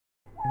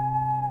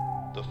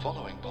The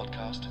following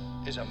podcast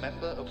is a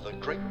member of the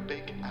Great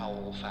Big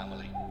Owl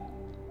family.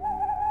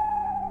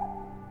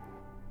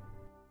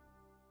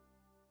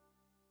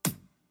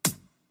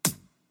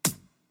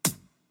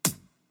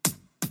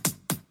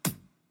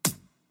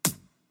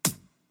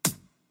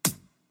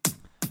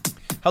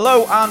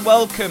 Hello and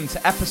welcome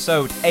to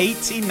episode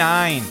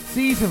 89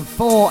 Season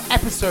 4,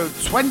 episode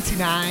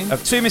 29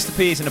 of Two Mr.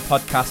 P's in a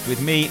podcast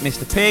with me,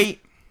 Mr. P.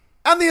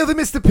 and the other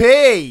Mr.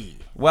 P.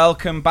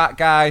 Welcome back,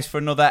 guys, for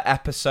another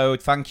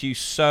episode. Thank you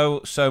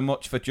so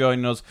much for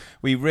joining us.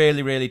 We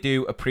really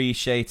do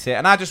appreciate it.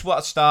 And I just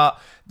want to start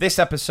this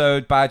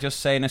episode by just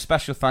saying a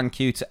special thank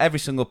you to every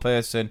single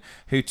person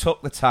who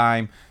took the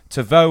time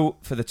to vote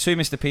for the Two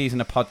Mr. P's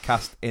in a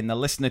podcast in the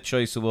Listener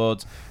Choice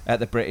Awards at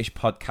the British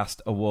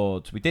Podcast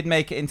Awards. We did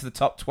make it into the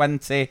top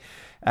 20.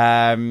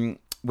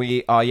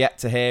 We are yet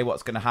to hear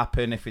what's going to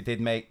happen if we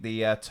did make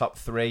the top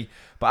 3.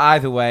 But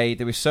either way,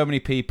 there were so many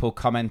people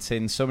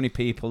commenting, so many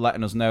people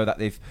letting us know that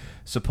they've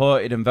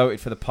supported and voted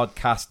for the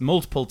podcast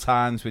multiple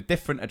times with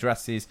different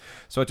addresses.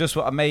 So I just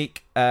want to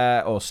make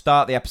or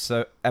start the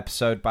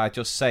episode by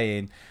just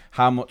saying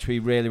how much we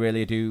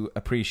really do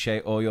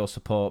appreciate all your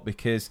support,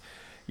 because,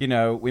 you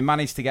know, we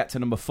managed to get to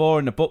number 4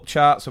 in the book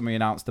charts when we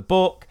announced the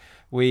book.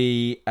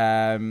 We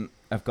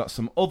I've got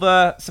some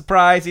other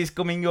surprises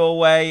coming your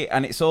way,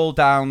 and it's all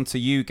down to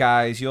you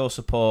guys, your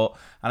support,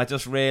 and I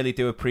just really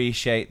do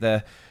appreciate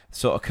the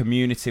sort of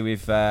community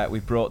we've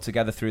brought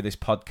together through this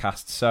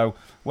podcast. So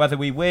whether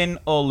we win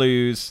or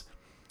lose,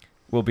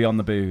 we'll be on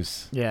the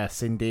booze.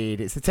 Yes,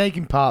 indeed. It's the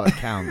taking part that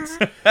counts,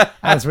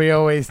 as we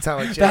always tell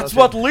our children. That's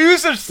what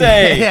losers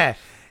say! Yeah.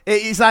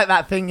 It's like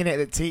that thing, innit,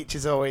 that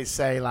teachers always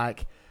say,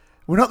 like,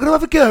 we're not going to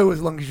have a go as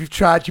long as you've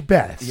tried your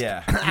best.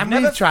 Yeah. And You've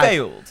never we've tried,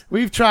 failed.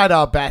 We've tried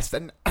our best,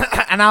 and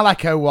I'll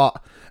echo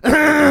what...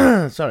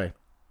 Sorry.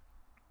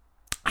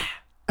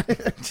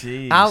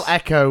 Jeez. I'll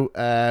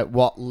echo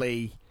what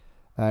Lee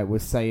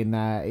was saying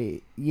there.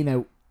 You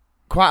know,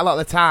 quite a lot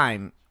of the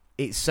time,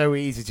 it's so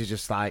easy to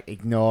just, like,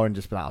 ignore and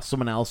just be like, oh,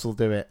 someone else will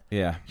do it.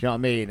 Yeah. Do you know what I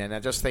mean? And I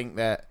just think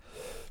that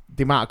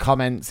the amount of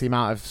comments, the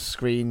amount of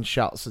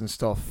screenshots and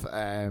stuff...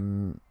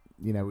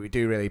 you know, we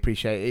do really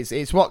appreciate it.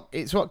 It's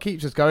what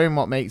keeps us going,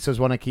 what makes us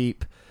want to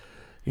keep,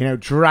 you know,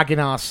 dragging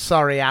our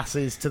sorry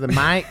asses to the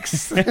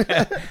mics.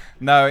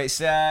 No,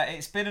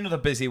 it's been another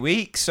busy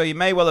week, so you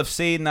may well have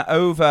seen that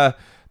over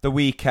the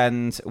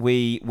weekend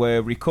we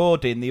were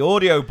recording the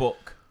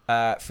audiobook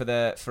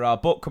for our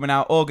book coming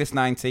out August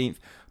 19th.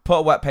 Put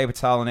a wet paper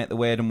towel in it, The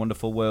Weird and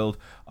Wonderful World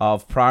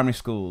of Primary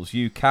Schools.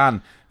 You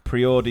can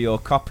pre-order your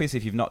copies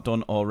if you've not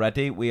done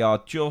already. We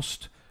are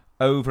just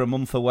over a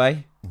month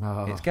away.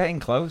 Oh, It's getting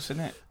close, isn't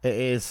it? it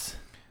is.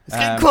 It's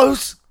getting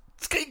close.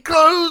 It's getting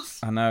close.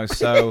 I know,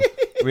 so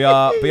we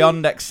are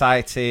beyond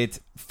excited.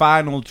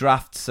 Final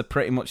drafts are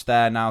pretty much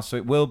there now, so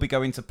it will be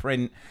going to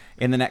print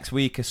in the next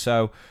week or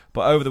so.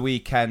 But over the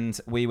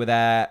weekend, we were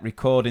there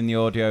recording the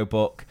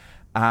audiobook,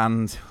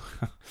 and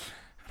I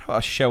don't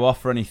want to show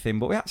off or anything,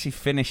 but we actually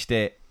finished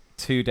it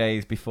 2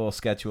 days before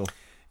schedule.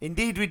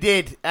 Indeed we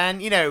did.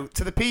 And, you know,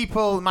 to the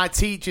people, my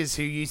teachers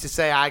who used to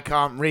say I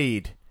can't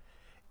read,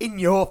 in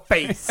your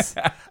face.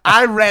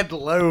 I read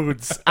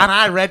loads, and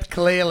I read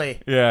clearly.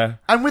 Yeah.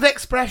 And with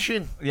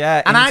expression.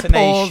 Yeah, and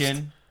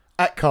intonation.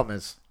 I paused at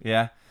commas.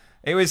 Yeah.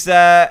 It was,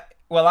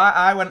 well,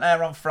 I went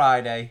there on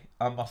Friday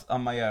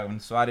on my own,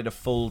 so I did a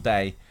full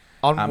day.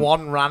 On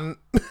one rant.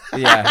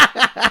 Yeah.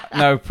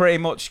 No, pretty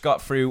much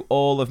got through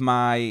all of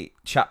my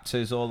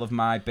chapters, all of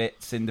my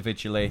bits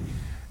individually,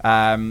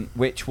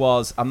 which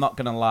was, I'm not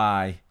going to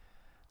lie,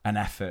 an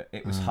effort.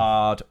 It was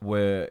hard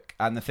work.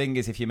 And the thing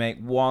is, if you make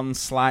one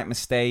slight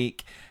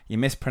mistake, you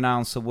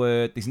mispronounce a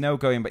word, there's no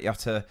going but you have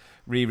to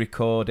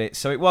re-record it.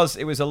 So it was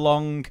a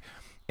long,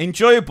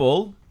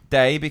 enjoyable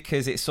day,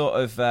 because it's sort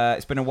of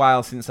it's been a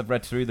while since I've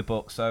read through the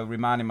book, so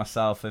reminding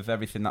myself of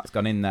everything that's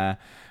gone in there.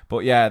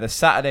 But yeah, the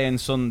Saturday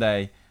and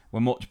Sunday were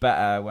much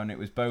better when it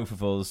was both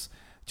of us,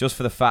 just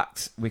for the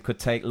fact we could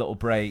take little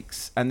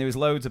breaks, and there was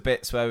loads of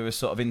bits where we were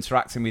sort of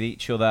interacting with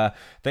each other.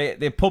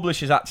 The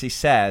publishers actually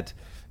said,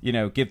 you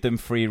know, give them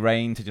free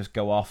rein to just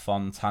go off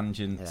on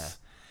tangents.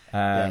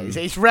 Yeah.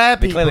 It's rare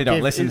people. They clearly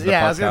don't listen to the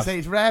podcast. I was going to say,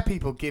 it's rare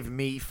people give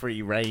me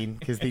free rein,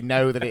 because they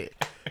know that it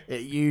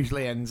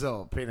usually ends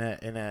up in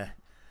a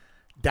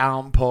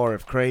downpour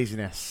of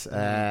craziness.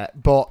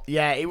 But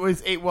yeah, it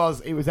was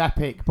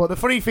epic. But the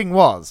funny thing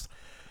was,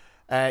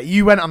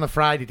 you went on the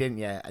Friday, didn't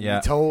you? And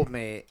you told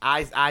me.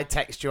 I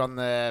texted you on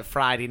the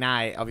Friday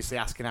night, obviously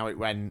asking how it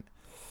went.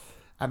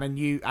 And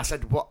then I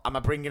said, "What am I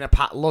bringing a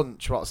packed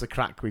lunch? What's the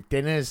crack with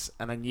dinners?"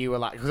 And then you were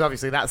like, because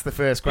obviously that's the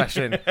first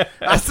question.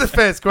 That's the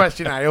first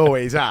question I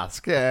always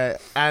ask.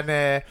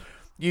 And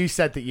you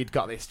said that you'd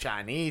got this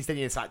Chinese,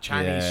 didn't you? It's like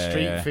Chinese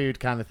street food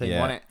kind of thing,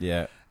 wasn't it?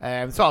 Yeah.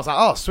 So I was like,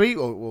 "Oh, sweet.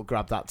 We'll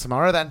grab that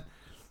tomorrow then."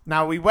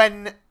 Now we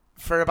went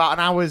for about an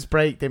hour's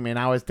break, didn't we? An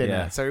hour's dinner.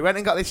 Yeah. So we went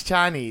and got this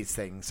Chinese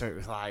thing. So it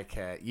was like,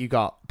 you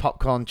got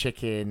popcorn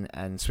chicken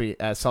and sweet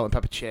salt and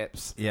pepper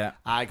chips. Yeah.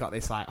 I got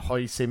this like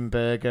hoisin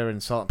burger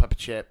and salt and pepper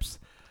chips.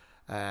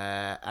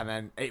 And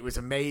then it was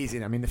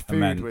amazing. I mean, the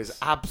food was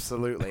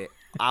absolutely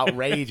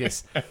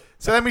outrageous.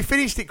 So then we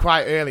finished it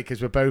quite early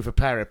because we're both a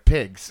pair of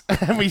pigs,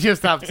 and we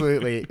just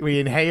we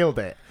inhaled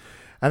it.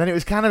 And then it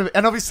was kind of,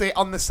 and obviously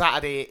on the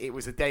Saturday it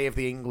was the day of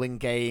the England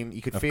game.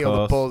 You could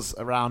feel the buzz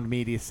around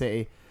Media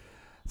City.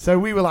 So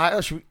we were like,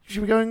 oh, should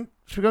we go and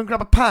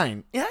grab a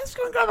pint? Yeah, let's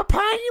go and grab a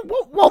pint.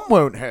 One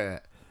won't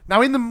hurt.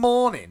 Now in the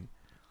morning,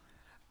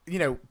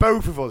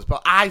 both of us,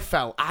 but I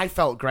felt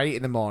great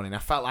in the morning. I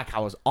felt like I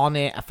was on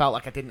it. I felt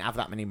like I didn't have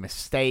that many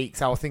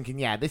mistakes. I was thinking,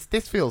 yeah, this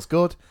feels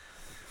good.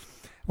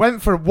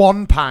 Went for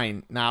 1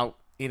 pint. Now,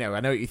 I know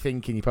what you're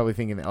thinking. You're probably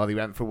thinking that, they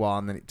went for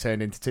 1, then it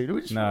turned into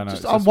 2.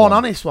 Just on one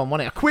honest one,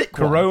 wasn't it? A quick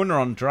Corona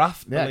on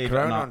draft. Yeah,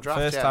 Corona on draft.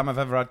 First time I've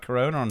ever had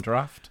Corona on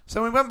draft.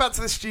 So we went back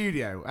to the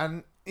studio,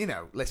 and,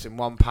 listen,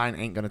 1 pint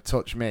ain't going to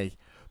touch me.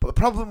 But the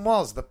problem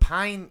was the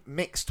pint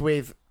mixed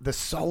with the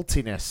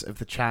saltiness of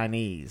the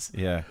Chinese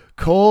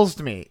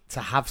caused me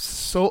to have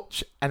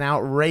such an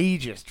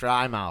outrageous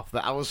dry mouth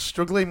that I was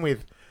struggling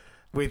with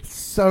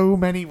so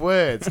many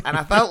words. And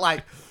I felt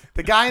like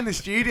the guy in the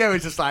studio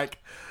was just like,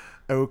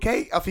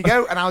 okay, off you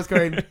go. And I was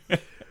going, and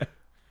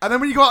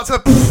then when you go out to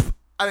the,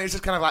 and it was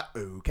just kind of like,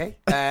 okay,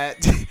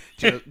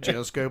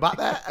 just go back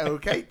there.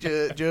 Okay,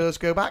 just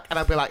go back. And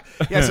I'd be like,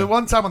 yeah, so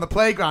one time on the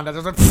playground, I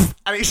was like,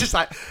 and it's just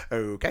like,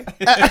 okay.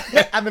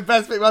 And the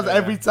best bit was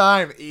every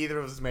time either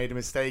of us made a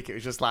mistake, it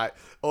was just like,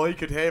 all you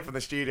could hear from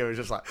the studio was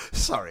just like,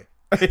 sorry.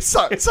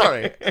 Sorry.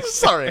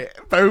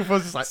 Both of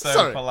us just like, so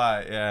sorry.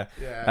 Polite, yeah.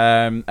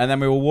 And then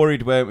we were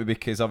worried, weren't we?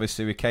 Because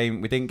obviously we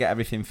didn't get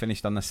everything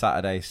finished on the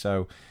Saturday,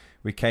 so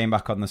we came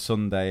back on the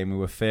Sunday and we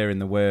were fearing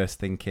the worst,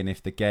 thinking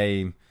if the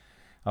game,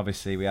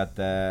 obviously we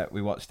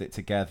watched it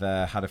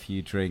together, had a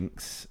few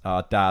drinks.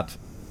 Our dad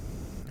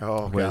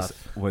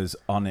was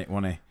on it,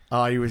 wasn't he?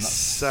 Oh, he was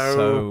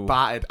so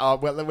battered. Oh,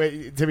 well,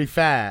 to be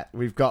fair,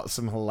 we've got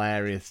some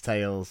hilarious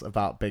tales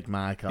about Big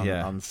Mike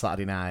on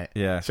Saturday night.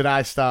 Yeah. Should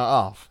I start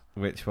off?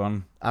 Which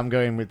one? I'm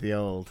going with the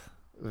old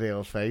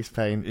face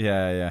paint.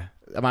 Yeah.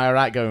 Am I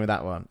alright going with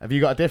that one? Have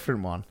you got a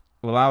different one?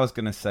 Well, I was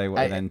going to say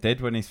what he then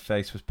did when his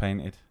face was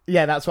painted.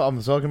 Yeah, that's what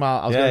I'm talking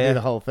about. I was going to do the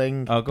whole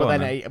thing. Oh, go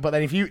on. But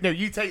then if you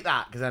take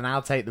that, because then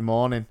I'll take the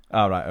morning.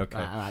 All right, okay.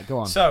 All right, go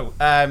on. So,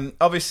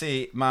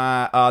 obviously,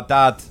 our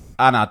dad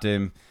and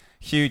Adam,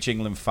 huge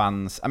England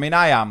fans. I mean,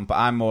 I am, but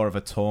I'm more of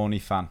a Tony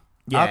fan.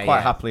 Yeah, I'll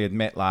quite happily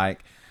admit,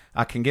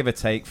 I can give or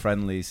take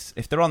friendlies.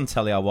 If they're on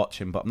telly, I'll watch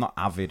them, but I'm not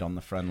avid on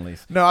the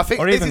friendlies. No, I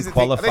think or this even is the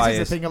qualifiers. Thing. This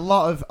is the thing. A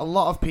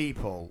lot of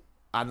people,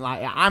 and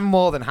I'm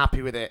more than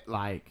happy with it.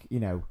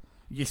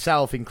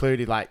 Yourself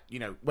included.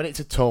 When it's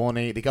a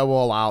tourney, they go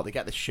all out. They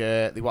get the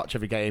shirt. They watch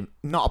every game.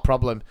 Not a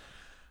problem.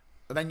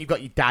 And then you've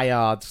got your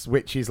diehards,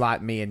 which is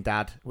like me and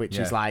Dad, which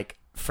is like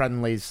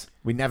friendlies.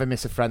 We never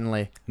miss a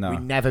friendly. No. We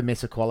never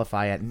miss a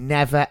qualifier.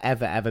 Never,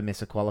 ever, ever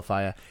miss a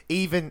qualifier.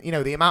 Even,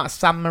 the amount of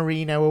San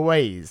Marino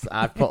aways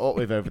I've put up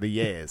with over the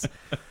years.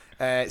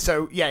 It's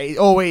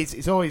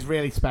always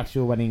really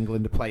special when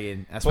England are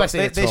playing,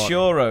 especially this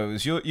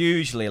Euros.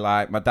 Usually,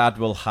 my dad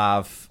will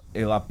have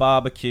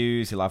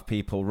barbecues. He'll have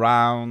people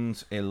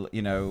round.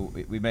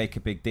 We make a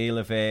big deal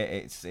of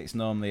it. It's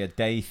normally a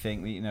day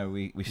thing.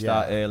 We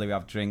start early. We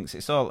have drinks.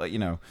 It's all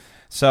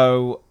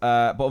So,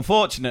 but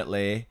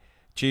unfortunately,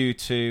 due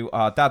to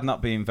our dad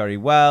not being very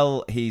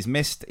well, he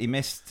missed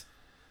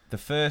the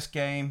first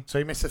game. So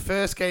he missed the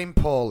first game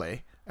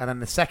poorly, and then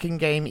the second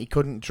game he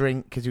couldn't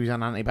drink because he was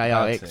on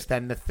antibiotics.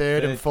 Then the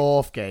third and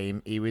fourth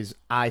game he was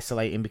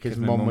isolating because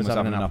Mum was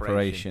having an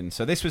operation.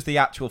 So this was the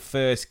actual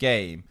first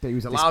game. That he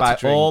was allowed despite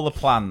to drink. all the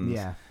plans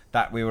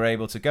that we were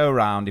able to go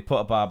round. He put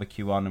a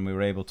barbecue on and we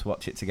were able to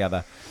watch it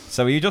together.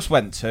 So he just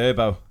went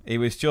turbo. He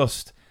was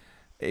just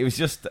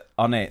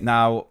on it.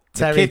 Now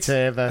Terry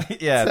Turbo.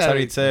 Yeah,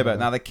 Terry Turbo.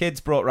 Now the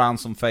kids brought round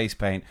some face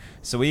paint,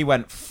 so he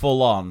went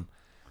full on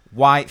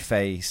white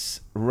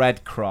face,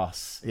 red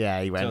cross. Yeah,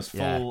 he went just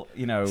full,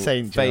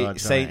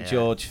 Saint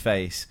George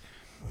face.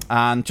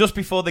 And just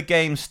before the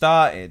game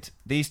started,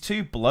 these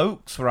two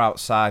blokes were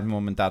outside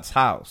Mum and Dad's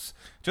house,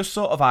 just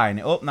sort of eyeing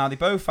it up. Now they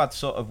both had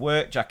sort of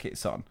work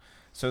jackets on,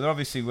 so they're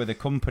obviously with a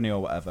company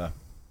or whatever.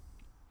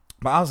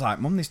 But I was like,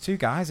 Mum, there's two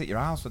guys at your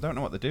house. I don't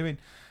know what they're doing.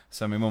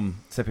 So my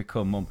mum,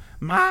 typical mum,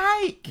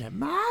 Mike,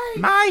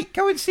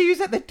 go and see who's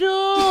at the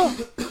door.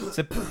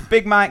 So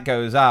Big Mike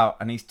goes out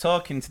and he's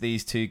talking to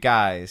these two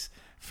guys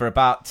for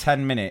about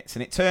 10 minutes.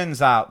 And it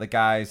turns out the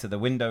guys are the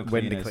window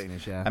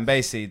cleaners. Yeah. And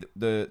basically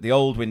the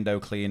old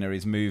window cleaner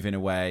is moving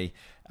away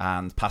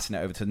and passing it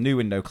over to the new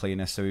window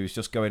cleaner. So he was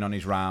just going on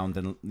his round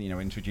and,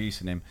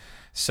 introducing him.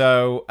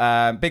 So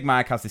Big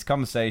Mike has this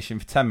conversation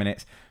for 10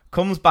 minutes,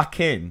 comes back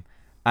in.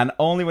 And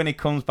only when he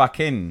comes back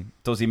in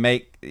does he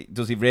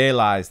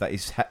realise that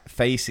his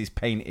face is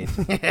painted.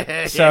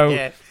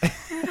 So,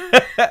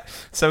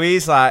 so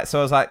he's like, so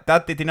I was like,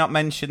 Dad, did he not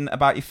mention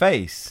about your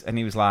face? And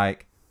he was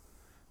like,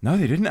 no,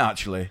 they didn't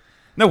actually.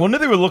 No wonder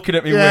they were looking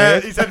at me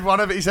weird. He said one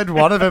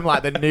of them,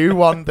 like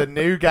the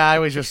new guy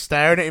was just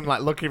staring at him,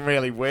 like looking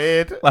really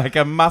weird, like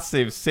a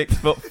massive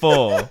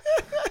 6'4".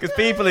 Because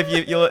people,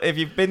 if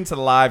you've been to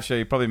the live show,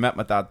 you probably met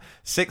my dad.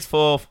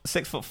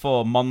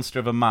 6'4", monster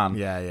of a man.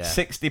 Yeah.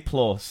 60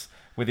 plus,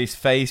 with his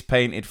face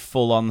painted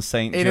full on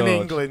St. George. In an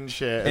England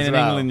shirt. In as an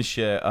well. England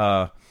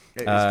shirt.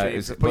 It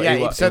was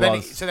dreams.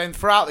 So then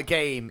throughout the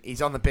game,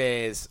 he's on the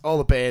beers, all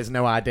the beers,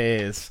 no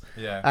ideas.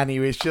 Yeah. And he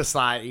was just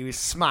like, he was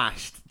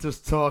smashed,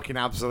 just talking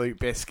absolute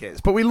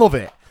biscuits. But we love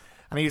it.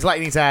 And he was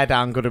letting his hair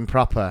down good and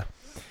proper.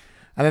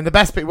 And then the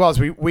best bit was,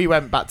 we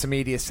went back to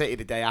Media City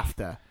the day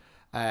after.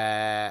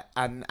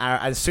 And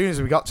as soon as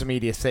we got to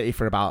Media City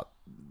for about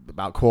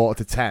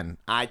 9:45,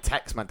 I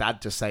text my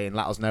dad just saying,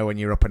 let us know when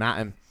you're up and at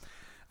him.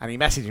 And he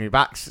messaged me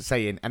back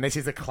saying, and this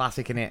is a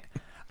classic, innit?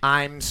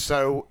 I'm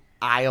so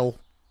I'll.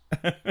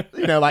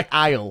 Like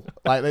I'll,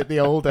 like the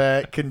old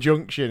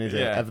conjunction, is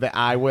it, of the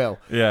I will.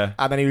 Yeah.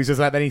 And then he was just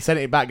like, then he sent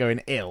it back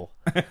going ill,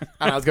 and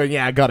I was going,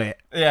 yeah, I got it.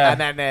 Yeah.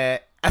 And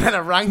then I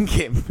rang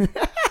him.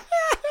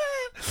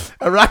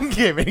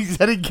 And he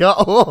said he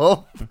got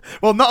up.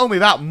 Well, not only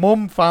that,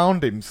 Mum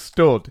found him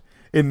stood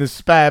in the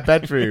spare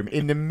bedroom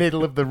in the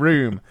middle of the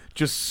room,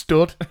 just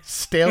stood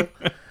still.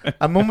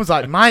 And Mum was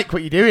like, Mike,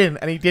 what are you doing?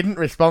 And he didn't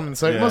respond.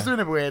 So it must have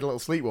been a weird little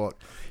sleepwalk.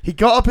 He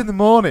got up in the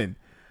morning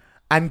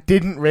and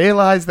didn't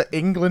realise that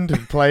England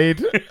had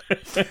played.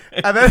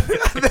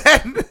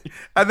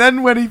 and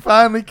then when he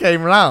finally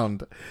came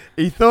round,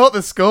 he thought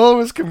the score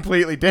was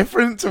completely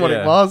different to what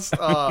it was.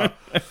 Oh.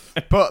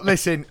 But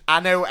listen, I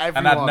know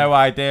everyone... And had no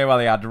idea while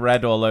he had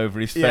red all over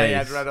his face. Yeah, he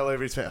had red all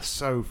over his face.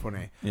 So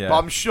funny. Yeah. But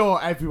I'm sure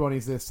everyone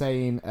is the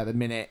same at the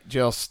minute.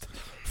 Just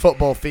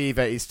football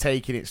fever is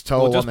taking its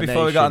toll on the nation. Just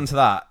before we got into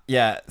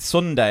that,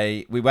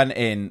 Sunday we went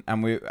in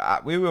and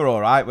we were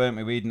all right, weren't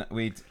we?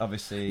 We'd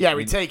obviously... Yeah,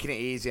 we'd taken it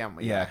easy, haven't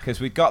we? Yeah,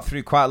 because we got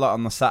through quite a lot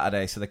on the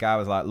Saturday, so the guy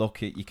was like,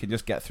 look, you can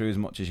just get through as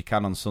much as you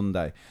can on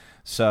Sunday.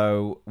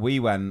 So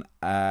we went,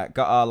 got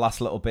our last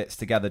little bits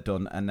together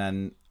done, and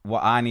then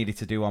what I needed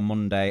to do on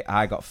Monday,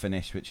 I got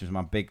finished, which was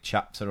my big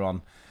chapter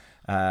on,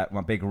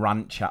 my big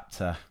rant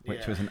chapter,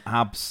 which was an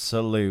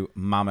absolute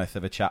mammoth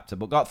of a chapter,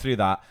 but got through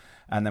that.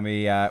 And then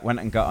we went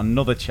and got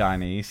another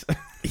Chinese.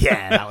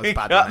 Yeah, that was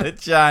bad. Got the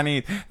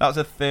Chinese. That was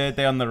the third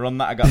day on the run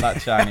that I got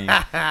that Chinese.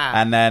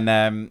 And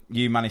then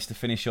you managed to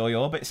finish all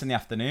your bits in the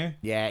afternoon.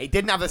 Yeah, it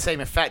didn't have the same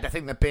effect. I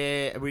think the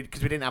beer,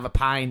 because we didn't have a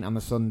pint on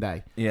the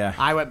Sunday. Yeah.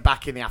 I went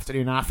back in the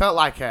afternoon and I felt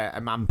like a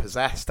man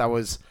possessed. I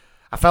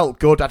felt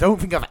good. I don't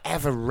think I've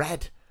ever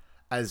read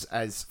as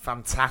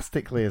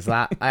fantastically as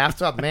that. I have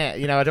to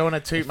admit, I don't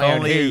want to toot my own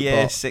only horn, a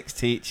year but 6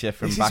 teacher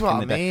from this back is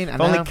what in the I day. mean, If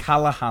I only know.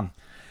 Callahan.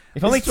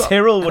 If only This is what-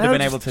 Tyrrell would I have know,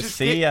 been able to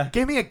see you.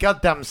 Give me a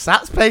goddamn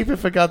Sats paper,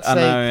 for God's I sake.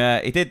 know, yeah.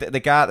 He did.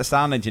 The guy, the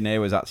sound engineer,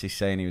 was actually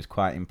saying he was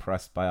quite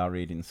impressed by our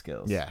reading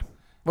skills. Yeah.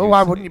 Well,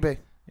 why wouldn't you be?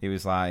 He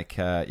was like,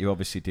 "You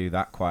obviously do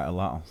that quite a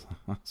lot." I was like,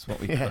 that's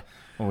what we. Yeah.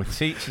 Well, we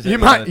teach us. You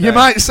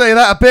might say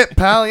that a bit,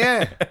 pal.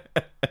 Yeah.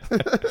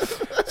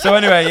 So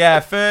anyway, yeah.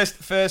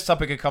 First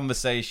topic of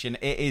conversation.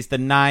 It is the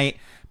night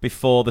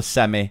before the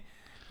semi.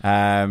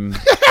 Final.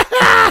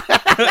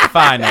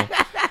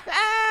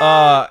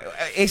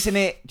 Isn't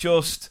it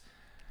just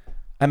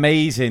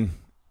amazing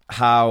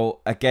how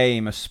a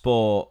game, a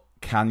sport,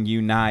 can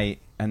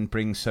unite and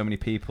bring so many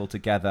people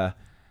together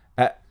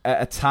at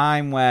a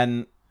time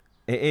when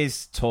it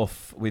is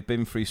tough? We've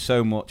been through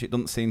so much. It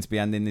doesn't seem to be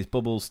ending. There's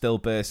bubbles still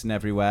bursting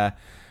everywhere.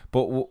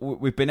 But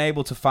we've been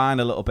able to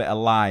find a little bit of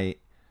light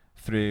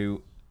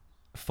through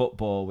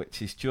football, which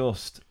is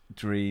just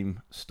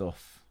dream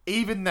stuff.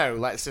 Even though,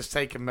 let's just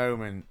take a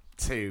moment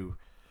to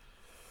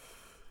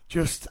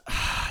just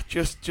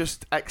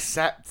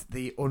accept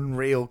the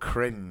unreal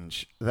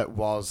cringe that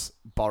was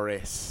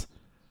Boris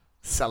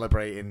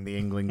celebrating the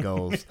England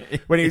goals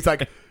when he was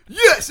like,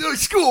 "Yes, I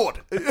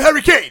scored!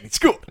 Harry Kane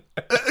scored!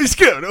 He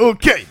scored!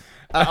 Okay."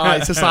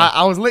 It's just like,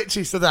 I was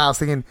literally stood there, I was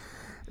thinking,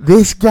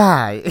 this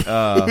guy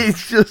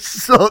is just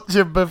such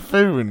a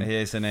buffoon. He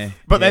is, isn't he?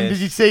 But then, did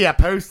you see? I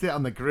posted it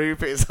on the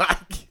group. It's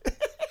like.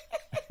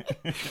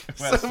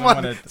 Well,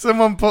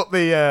 someone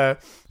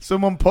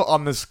put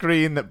on the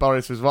screen that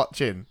Boris was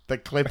watching the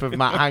clip of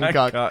Matt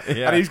Hancock,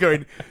 yeah. and he's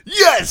going,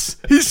 "Yes,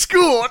 he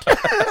scored."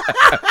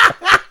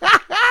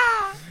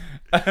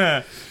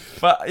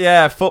 But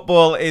yeah,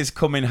 football is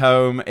coming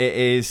home. It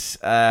is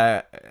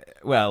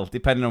well,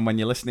 depending on when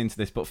you're listening to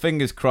this, but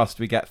fingers crossed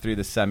we get through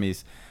the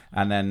semis,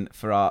 and then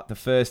for the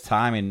first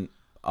time in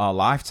our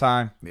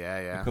lifetime, we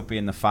could be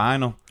in the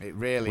final. It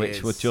really which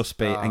is. would just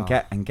be and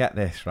get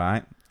this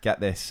right. Get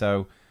this.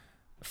 So,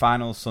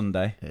 final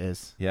Sunday. It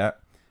is. Yeah.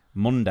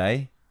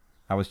 Monday,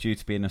 I was due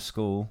to be in a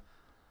school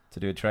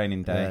to do a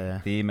training day. Yeah.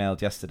 They emailed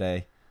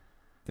yesterday.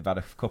 They've had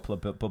a couple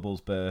of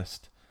bubbles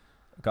burst.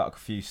 Got a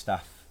few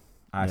staff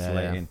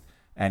isolating.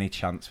 Any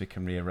chance we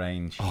can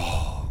rearrange?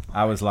 Oh,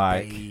 I was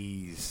like,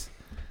 days.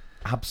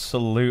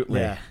 absolutely.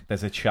 Yeah.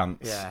 There's a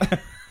chance. Yeah.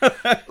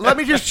 Let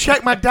me just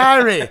check my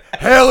diary.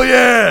 Hell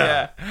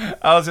yeah. Yeah.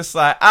 I was just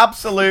like,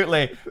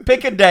 absolutely.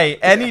 Pick a date,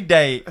 any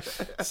date.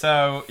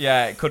 So,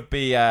 yeah, it could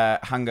be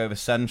Hangover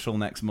Central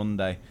next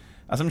Monday.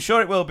 As I'm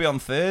sure it will be on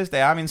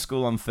Thursday. I'm in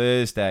school on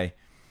Thursday.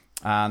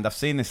 And I've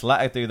seen this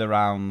letter do the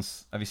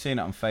rounds. Have you seen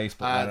it on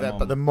Facebook?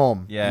 But the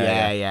mum.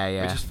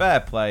 Yeah. Which is fair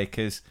play,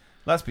 because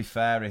let's be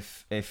fair,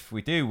 if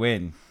we do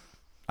win,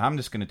 I'm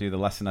just going to do the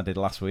lesson I did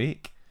last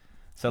week.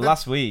 So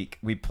last week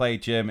we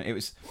played Germany. It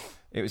was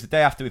the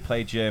day after we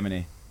played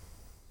Germany,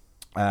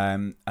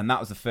 and that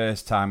was the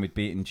first time we'd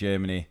beaten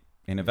Germany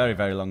in a very,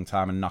 very long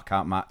time in a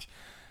knockout match.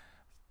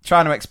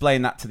 Trying to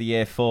explain that to the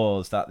year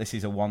fours that this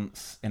is a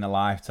once in a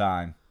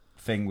lifetime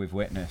thing we've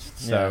witnessed.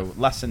 So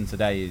lesson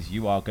today is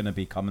you are going to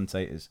be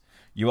commentators.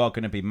 You are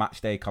going to be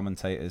match day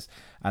commentators.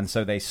 And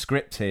so they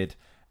scripted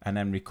and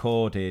then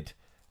recorded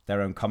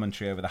their own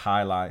commentary over the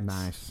highlights.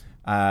 Nice.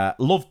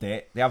 Loved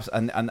it.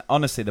 And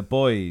honestly, the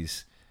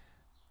boys,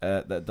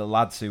 the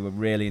lads who were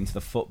really into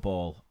the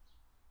football,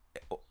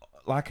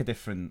 like a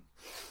different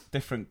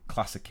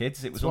class of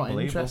kids. It was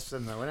unbelievable.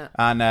 Interesting though, isn't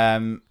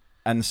it?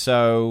 And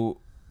so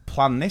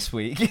plan this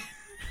week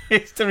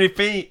is to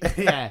repeat.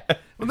 Yeah.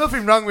 Well,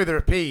 nothing wrong with a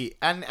repeat.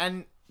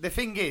 And the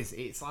thing is,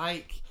 it's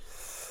like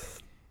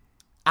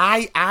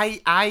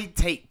I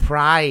take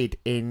pride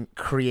in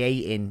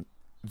creating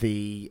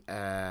the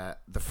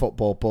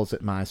football buzz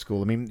at my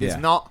school. I mean, there's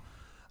not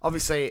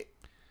obviously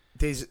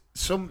there's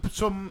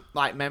some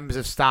like members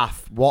of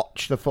staff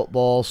watch the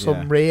football.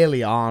 Some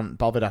really aren't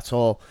bothered at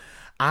all.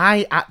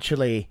 I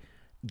actually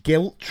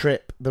guilt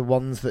trip the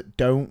ones that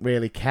don't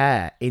really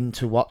care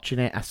into watching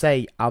it. I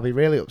say, I'll be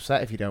really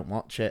upset if you don't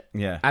watch it.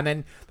 Yeah. And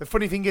then the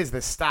funny thing is,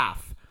 the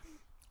staff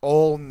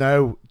all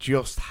know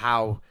just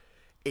how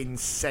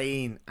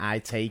insane I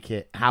take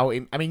it.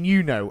 I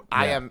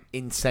am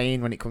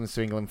insane when it comes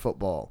to England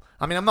football.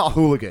 I mean, I'm not a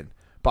hooligan,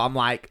 but I'm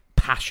like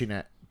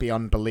passionate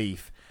beyond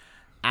belief.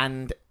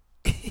 And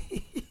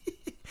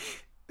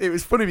it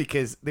was funny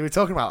because they were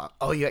talking about,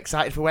 oh, you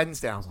excited for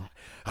Wednesday? I was like,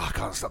 oh, I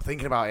can't stop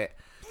thinking about it.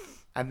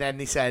 And then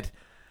they said,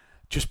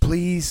 just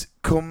please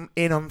come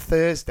in on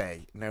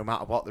Thursday, no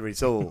matter what the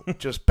result,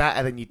 just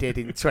better than you did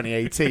in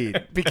 2018.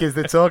 Because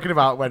they're talking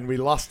about when we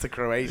lost to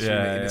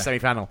Croatia in the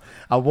semi-final.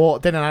 I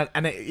walked in,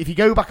 and if you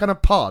go back on a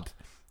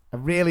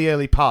really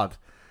early pod,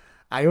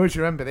 I always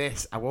remember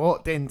this. I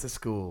walked into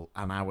school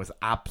and I was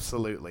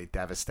absolutely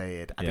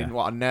devastated. I didn't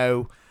want to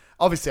know.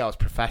 Obviously, I was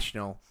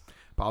professional,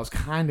 but I was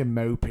kind of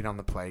moping on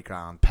the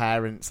playground.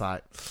 Parents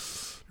like,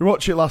 you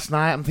watched it last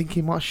night? I'm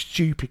thinking, what a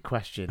stupid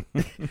question.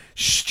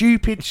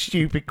 Stupid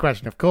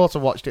question. Of course I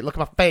watched it. Look at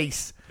my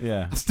face.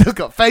 Yeah. I've still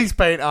got face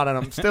paint on and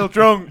I'm still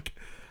drunk.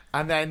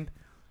 And then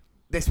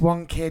this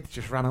one kid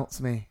just ran up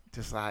to me,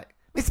 just like,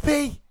 Miss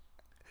P.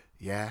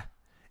 Yeah.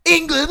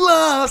 England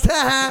lost.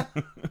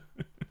 And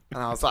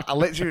I was like, I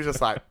literally was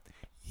just like,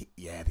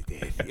 yeah, they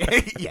did.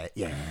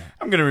 Yeah.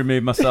 I'm going to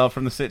remove myself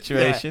from the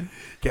situation.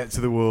 Get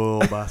to the wall,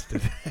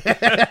 bastard.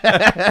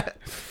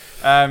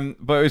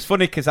 But it was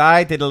funny because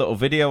I did a little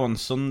video on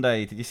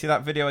Sunday. Did you see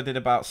that video I did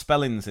about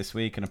spellings this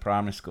week in a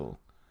primary school?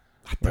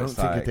 I don't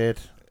think I did.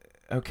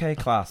 Okay,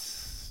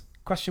 class.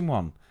 Question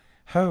 1.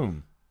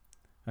 Home.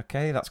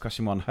 Okay, that's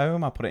question 1.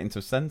 Home. I'll put it into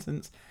a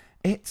sentence.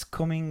 It's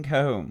coming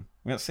home.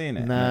 We're not seeing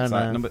it. No, it's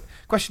no. Like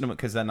question number,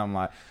 because then I'm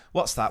like,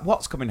 what's that?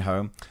 What's coming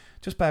home?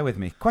 Just bear with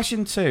me.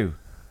 Question 2.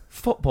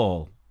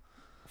 Football.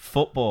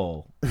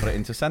 Put it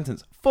into a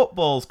sentence.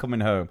 Football's coming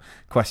home.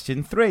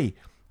 Question 3.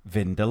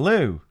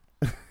 Vindaloo.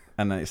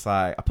 And then it's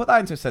like, I put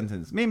that into a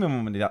sentence. Me, my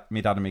mum, and my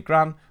dad and my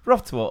gran, we're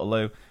off to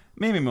Waterloo.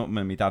 Me, my mum,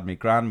 and my dad and my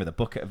gran with a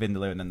bucket of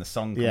Vindaloo, and then the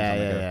song comes on.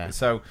 Yeah.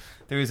 So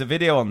there was a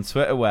video on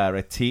Twitter where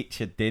a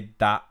teacher did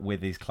that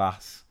with his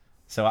class.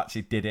 So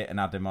actually did it and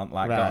had him on,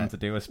 got him to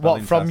do a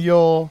spelling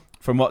test.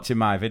 From watching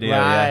my video,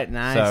 Right,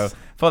 nice. So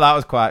I thought that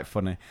was quite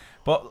funny.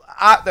 But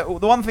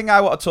the one thing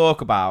I want to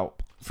talk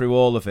about through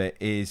all of it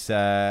is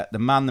the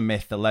man, the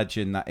myth, the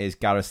legend that is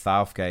Gareth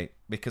Southgate.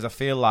 Because I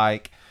feel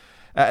like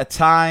at a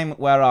time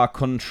where our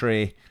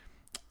country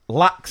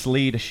lacks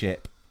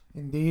leadership,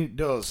 indeed it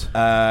does.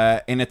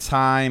 In a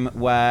time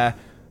where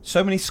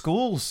so many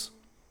schools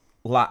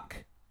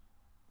lack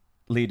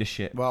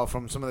leadership. Well,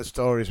 from some of the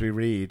stories we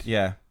read.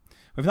 Yeah.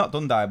 We've not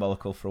done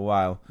Diabolical for a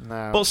while.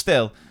 No. But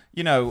still,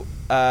 Gareth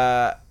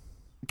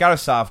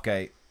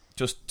Southgate,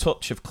 just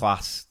touch of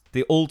class,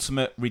 the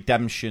ultimate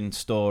redemption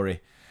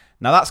story.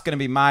 Now, that's going to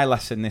be my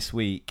lesson this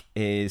week.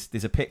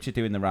 There's a picture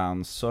doing the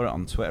rounds. Saw it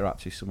on Twitter,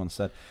 actually, someone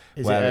said.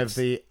 Is it of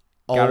the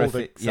older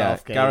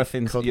Southgate Gareth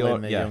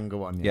cuddling the younger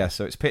one? Yeah,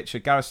 so it's a picture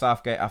of Gareth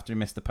Southgate after he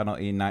missed the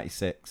penalty in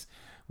 96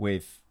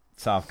 with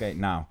Southgate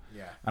now.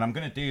 Yeah. And I'm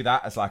going to do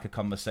that as like a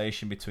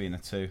conversation between the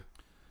two.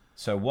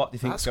 So what do you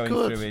think's going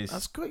through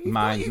his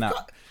mind now?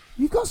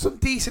 You've got some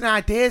decent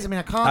ideas. I mean,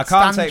 I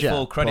can't take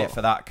full credit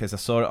for that because I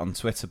saw it on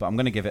Twitter, but I'm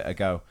going to give it a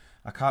go.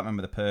 I can't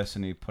remember the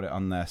person who put it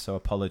on there, so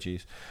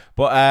apologies.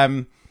 But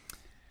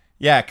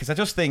because I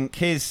just think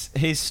his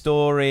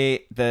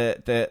story,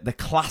 the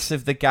class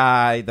of the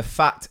guy, the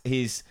fact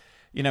he's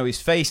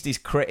faced his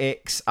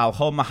critics. I'll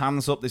hold my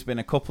hands up. There's been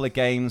a couple of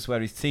games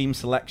where his team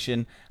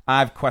selection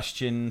I've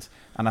questioned,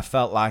 and I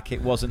felt like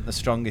it wasn't the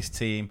strongest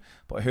team.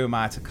 But who am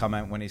I to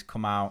comment when he's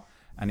come out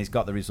and he's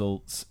got the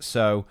results?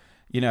 So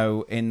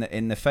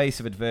in the face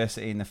of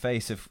adversity, in the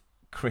face of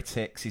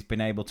critics, he's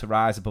been able to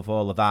rise above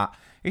all of that.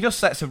 He just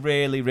sets a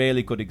really,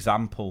 really good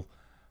example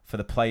for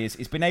the players.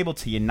 He's been able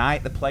to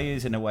unite the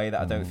players in a way that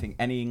I don't think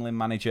any England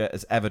manager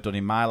has ever done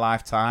in my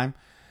lifetime.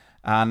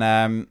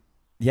 And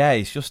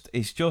he's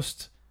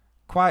just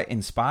quite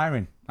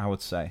inspiring, I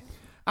would say.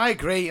 I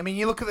agree. I mean,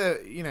 you look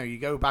at you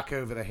go back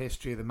over the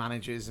history of the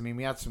managers. I mean,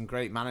 we had some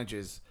great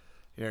managers,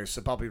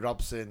 Sir Bobby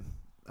Robson,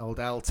 old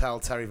Tell,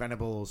 Terry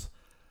Venables.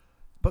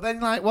 But then,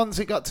 like, once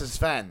it got to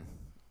Sven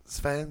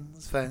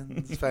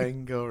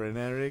Goran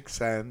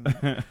Eriksson,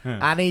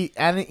 and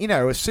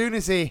as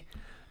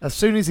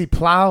soon as he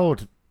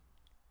ploughed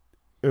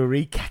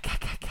Ulrika,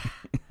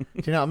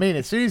 do you know what I mean?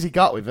 As soon as he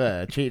got with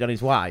her, cheated on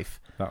his wife,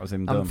 that was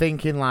him. I'm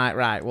thinking, like,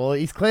 right, well,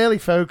 he's clearly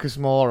focused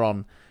more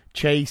on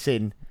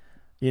chasing,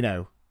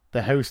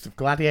 the host of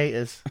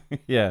gladiators,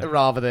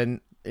 rather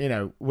than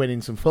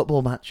winning some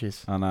football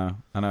matches. I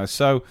know.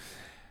 So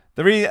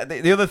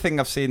the other thing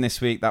I've seen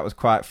this week that was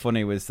quite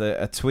funny was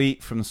a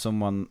tweet from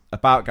someone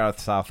about Gareth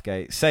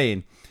Southgate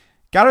saying,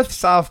 Gareth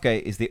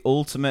Southgate is the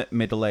ultimate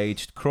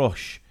middle-aged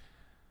crush.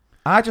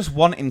 I just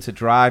want him to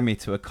drive me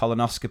to a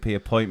colonoscopy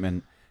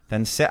appointment,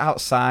 then sit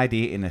outside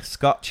eating a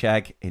Scotch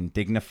egg in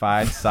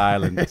dignified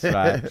silence,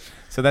 right?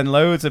 So then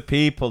loads of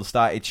people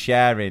started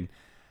sharing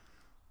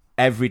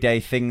everyday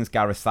things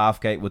Gareth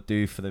Southgate would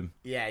do for them.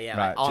 Yeah. Right.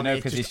 Like, do you know,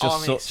 because he's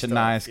just such stuff. a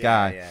nice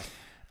guy. Yeah.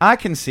 I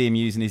can see him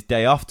using his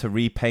day off to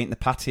repaint the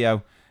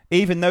patio,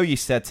 even though you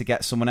said to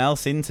get someone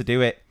else in to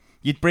do it.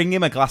 You'd bring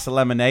him a glass of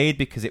lemonade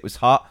because it was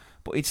hot,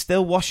 but he'd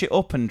still wash it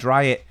up and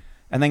dry it,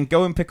 and then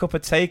go and pick up a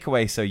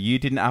takeaway so you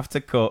didn't have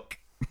to cook.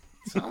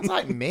 Sounds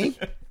like me.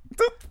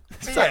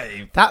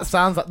 That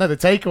sounds like... No, the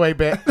takeaway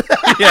bit.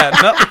 Yeah,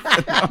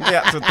 not the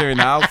actual doing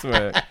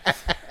housework.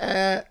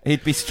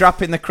 He'd be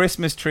strapping the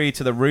Christmas tree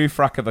to the roof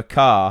rack of a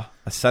car,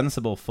 a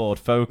sensible Ford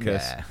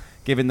Focus,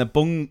 giving the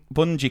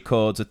bungee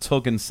cords a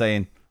tug and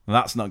saying, well,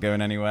 that's not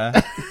going anywhere.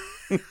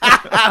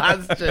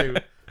 That's true.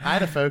 I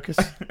had a Focus.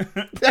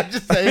 I'm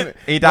just saying it.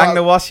 He'd hang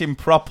the washing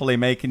properly,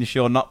 making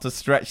sure not to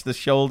stretch the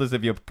shoulders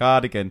of your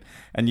cardigan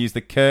and use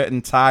the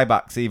curtain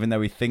tiebacks even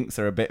though he thinks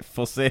they're a bit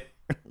fussy.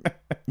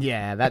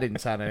 Yeah, that didn't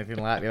sound anything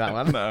like me, that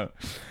one. No.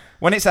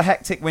 When it's a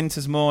hectic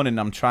winter's morning,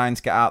 I'm trying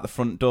to get out the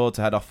front door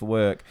to head off for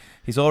work.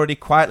 He's already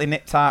quietly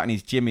nipped out in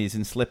his jimmies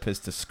and slippers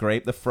to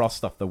scrape the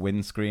frost off the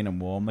windscreen and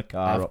warm the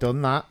car up. I've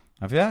done that.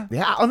 Have you?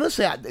 Yeah,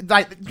 honestly,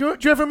 do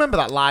you ever remember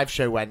that live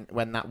show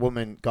when that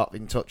woman got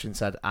in touch and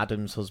said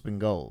Adam's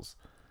husband goals?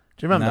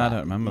 Do you remember that? I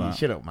don't remember that.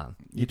 Shut up, man.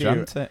 You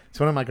dreamt it. It's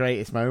one of my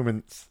greatest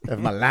moments of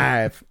my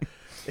life.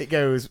 It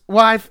goes,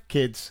 wife,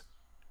 kids,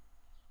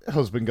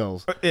 husband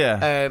goals.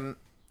 Yeah.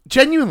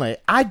 Genuinely,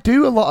 I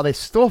do a lot of this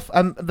stuff,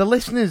 and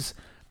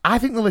I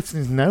think the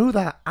listeners know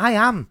that. I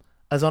am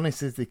as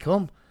honest as they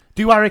come.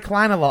 Do I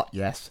recline a lot?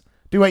 Yes.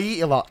 Do I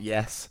eat a lot?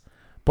 Yes.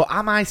 But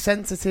am I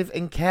sensitive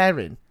and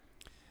caring?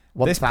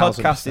 1000%. This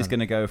podcast is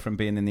going to go from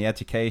being in the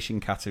education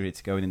category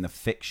to going in the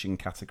fiction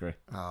category.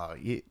 Oh,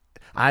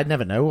 I'd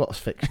never know what's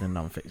fiction and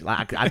non-fiction.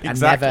 Like,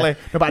 exactly.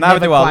 Neither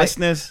do our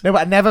listeners. No,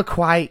 but I never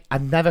quite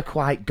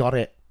got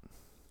it.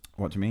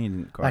 What do you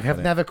mean? I've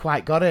never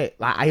quite got it.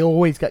 Like, I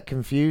always get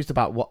confused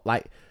about what,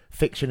 like,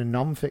 fiction and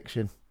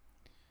non-fiction.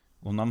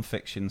 Well,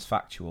 non-fiction's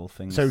factual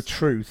things. So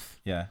truth.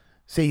 Yeah.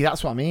 See,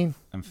 that's what I mean.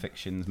 And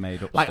fiction's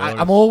made up. Like,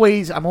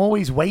 stories. I'm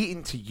always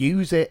waiting to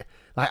use it.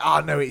 Like,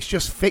 oh no, it's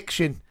just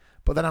fiction.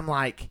 But then I'm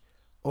like,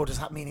 oh, does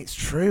that mean it's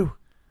true?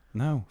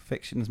 No,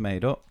 fiction's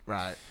made up.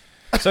 Right.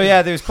 So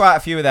yeah, there was quite a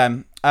few of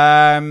them.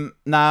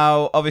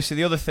 Now, obviously,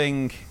 the other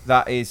thing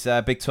that is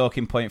a big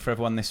talking point for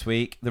everyone this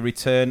week, the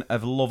return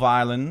of Love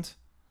Island.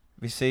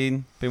 Have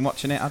you been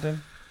watching it,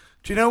 Adam?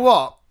 Do you know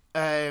what?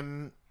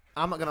 I'm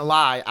not going to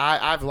lie.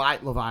 I've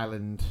liked Love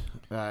Island,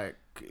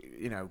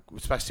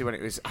 especially when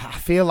it was... I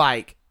feel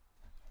like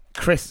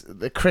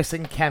the Chris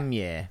and Kem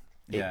year,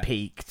 it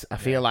peaked. I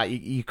feel like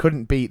you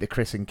couldn't beat the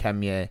Chris and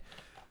Kem year.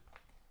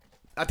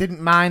 I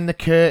didn't mind the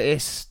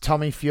Curtis,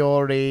 Tommy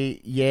Fury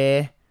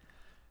year.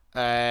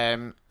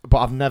 But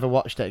I've never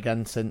watched it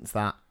again since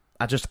that.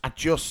 I just.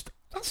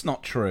 That's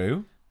not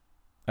true.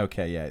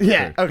 Okay,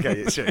 yeah. True.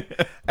 Okay, it's true.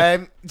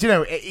 Do you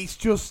know? It's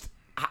just.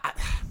 I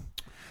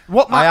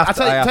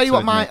tell you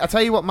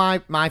what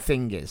my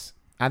thing is.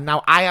 And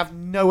now I have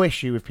no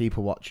issue with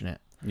people watching it.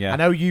 Yeah. I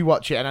know you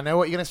watch it, and I know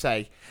what you're gonna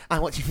say. I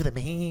watch it for the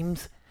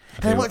memes.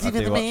 I watch it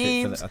for the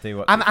memes.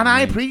 And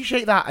I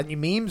appreciate that. And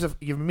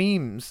your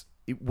memes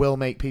will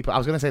make people. I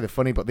was gonna say they're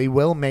funny, but they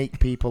will make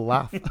people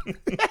laugh.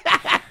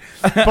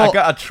 I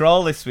got a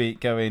troll this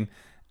week going,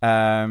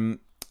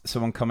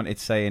 someone commented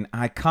saying,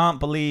 I can't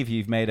believe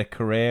you've made a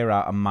career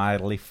out of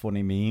mildly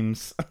funny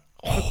memes.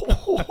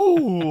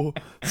 I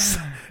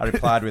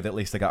replied with, at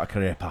least I got a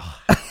career, pal.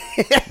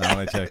 No,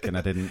 I'm joking,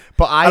 I didn't.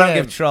 But I don't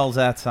give trolls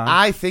airtime.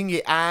 I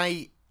think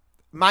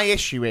my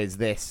issue is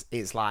this.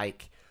 It's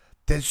like,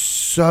 there's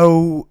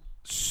so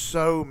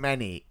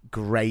many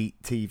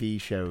great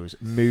TV shows,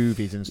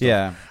 movies and stuff.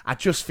 Yeah. I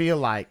just feel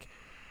like,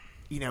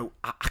 I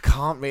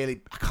can't really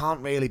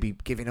be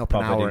giving up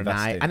an hour a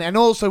night, and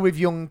also with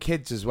young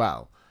kids as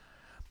well.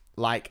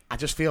 Like, I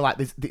just feel like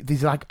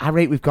there's like, I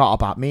rate we've got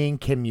about, me and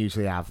Kim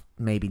usually have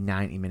maybe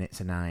 90 minutes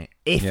a night,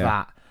 if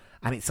that.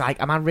 And it's like,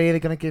 am I really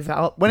going to give that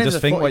up? Just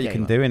think what you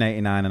can do in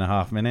 89 and a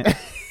half minutes.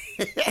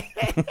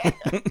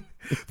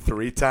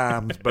 3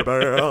 times, baby.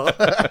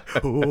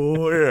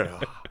 Oh, yeah.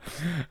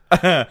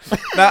 No,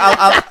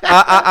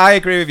 I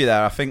agree with you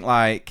there. I think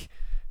like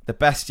the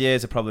best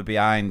years are probably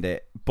behind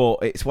it, but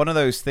it's one of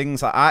those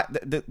things. Like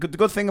the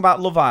good thing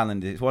about Love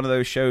Island is it's one of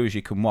those shows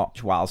you can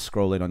watch while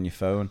scrolling on your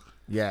phone.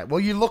 Yeah, well,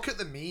 you look at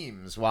the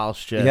memes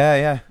whilst you...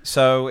 Yeah.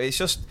 So it's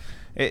just...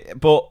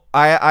 but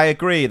I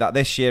agree that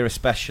this year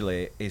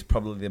especially is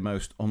probably the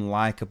most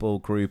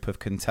unlikable group of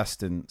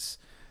contestants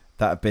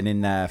that have been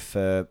in there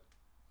for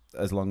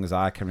as long as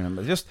I can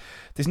remember. There's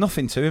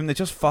nothing to them. They're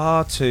just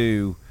far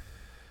too...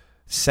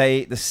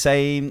 say the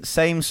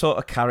same sort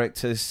of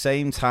characters,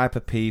 same type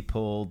of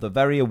people. They're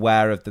very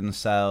aware of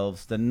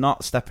themselves. They're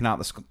not stepping out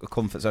the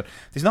comfort zone.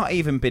 There's not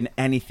even been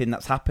anything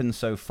that's happened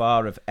so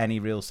far of any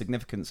real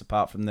significance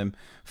apart from them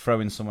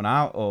throwing someone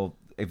out or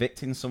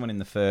evicting someone in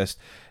the first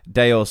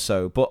day or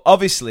so. But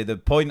obviously the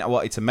point I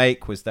wanted to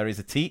make was there is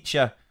a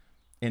teacher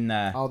in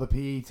there. Oh, the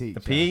PE teacher.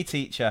 The PE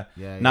teacher.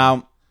 Yeah.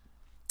 Now,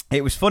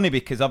 it was funny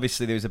because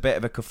obviously there was a bit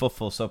of a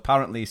kerfuffle, so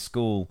apparently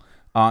school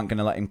aren't going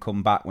to let him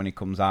come back when he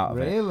comes out of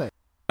it. Really?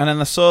 And then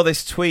I saw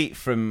this tweet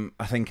from,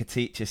 I think, a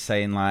teacher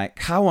saying, like,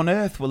 how on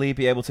earth will he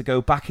be able to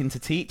go back into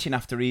teaching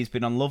after he's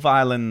been on Love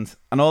Island?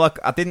 And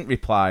I didn't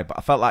reply, but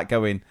I felt like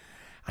going,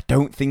 I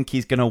don't think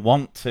he's going to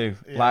want to.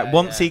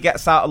 Once he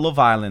gets out of Love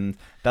Island,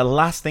 the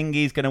last thing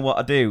he's going to want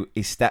to do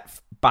is step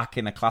back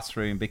in a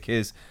classroom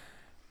because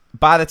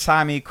by the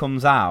time he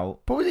comes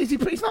out... But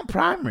he's not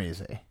primary,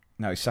 is he?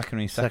 No, he's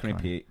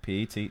secondary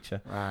PE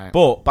teacher. Right.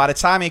 But by the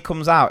time he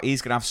comes out,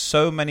 he's going to have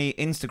so many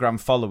Instagram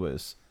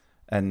followers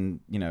and,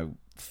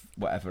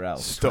 whatever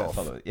else. Stuff.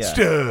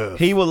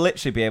 He will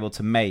literally be able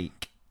to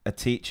make a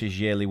teacher's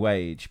yearly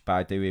wage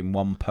by doing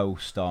one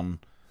post on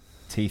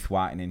teeth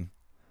whitening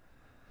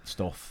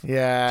stuff.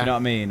 Yeah. Do you know what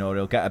I mean? Or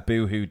he'll get a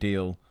Boohoo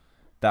deal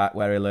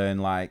where he'll earn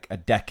like a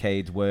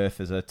decade's worth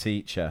as a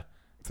teacher.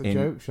 It's a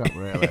joke shop,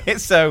 really.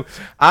 So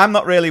I'm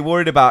not really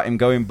worried about him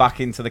going back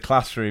into the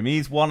classroom.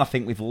 He's one I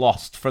think we've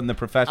lost from the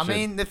profession. I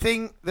mean,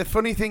 the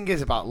funny thing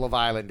is about Love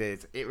Island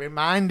is it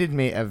reminded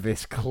me of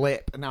this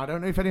clip. Now I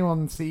don't know if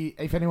anyone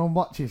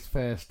watches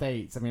First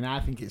Dates. I mean, I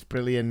think it's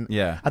brilliant.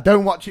 Yeah. I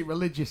don't watch it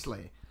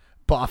religiously,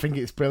 but I think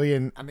it's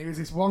brilliant. And there was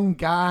this one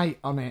guy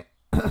on it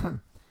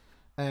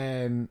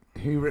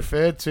who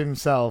referred to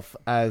himself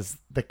as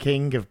the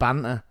king of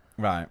banter.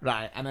 Right.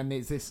 And then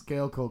there's this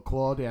girl called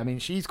Claudia. I mean,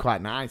 she's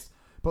quite nice.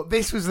 But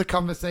this was the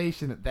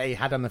conversation that they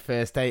had on the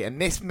first date,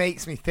 and this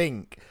makes me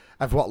think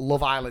of what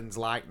Love Island's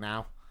like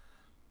now.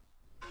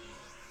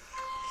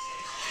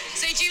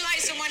 So do you like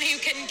someone who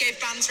can give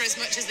banter as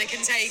much as they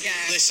can take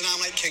it? Listen,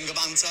 I'm like king of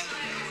banter.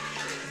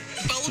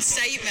 Bold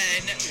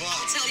statement. What?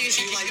 I'll tell you,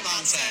 Do you like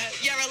banter?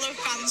 Yeah, I love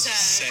banter.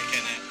 Sick,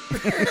 innit?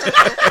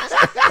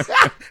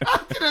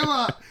 You know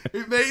what?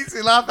 It makes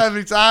me laugh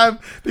every time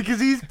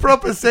because he's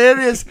proper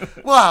serious.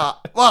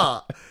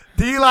 What?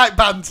 Do you like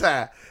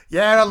banter?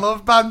 Yeah, I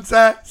love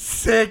banter.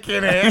 Sick,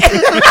 innit?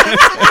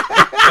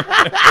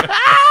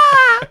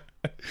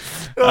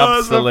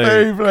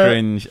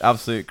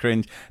 Absolute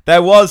cringe.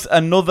 There was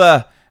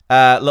another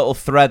little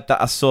thread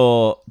that I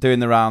saw doing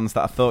the rounds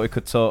that I thought we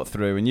could talk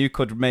through, and you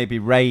could maybe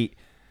rate.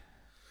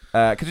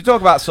 Could you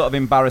talk about sort of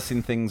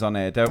embarrassing things on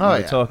here? Don't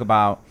we talk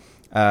about?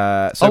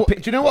 Do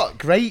you know what?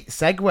 Great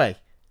segue.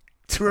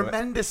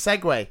 Tremendous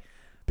segue.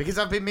 Because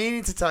I've been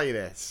meaning to tell you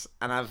this,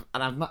 and I've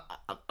not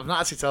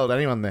actually told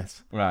anyone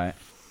this. Right.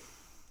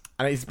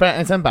 And it's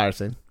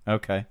embarrassing.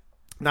 Okay.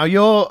 Now,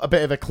 you're a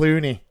bit of a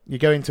Clooney. You're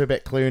going to a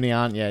bit Clooney,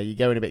 aren't you? You're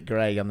going a bit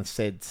grey on the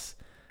SIDS.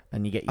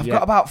 And you get. I've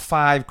got about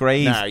 5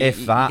 greys,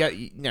 that.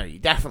 You're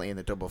definitely in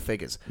the double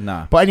figures.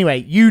 No. But anyway,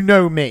 you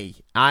know me.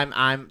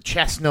 I'm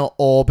chestnut,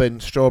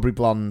 auburn, strawberry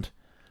blonde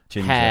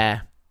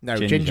hair. No,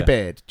 ginger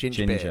beard.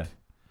 Ginger beard.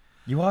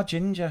 You are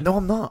ginger. No,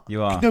 I'm not.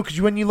 You are. No,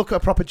 because when you look at a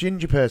proper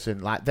ginger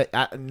person, like,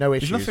 no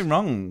issues. There's nothing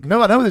wrong.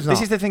 No, I know there's not.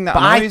 This is the thing that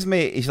annoys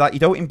me. It's like you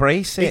don't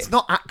embrace it. It's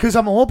not because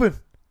I'm auburn.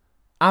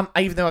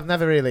 Even though I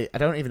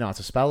don't even know how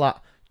to spell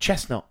that.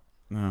 Chestnut.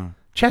 No.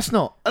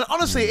 Chestnut. And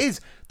honestly, it is.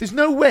 There's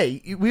no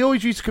way. We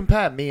always used to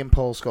compare me and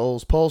Paul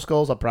Scholes. Paul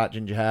Scholes had bright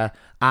ginger hair.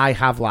 I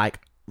have, like,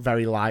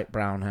 very light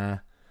brown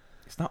hair.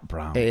 It's not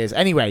brown. It is.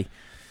 Anyway,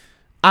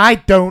 I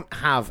don't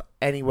have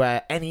any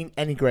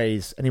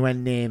greys anywhere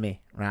near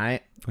me,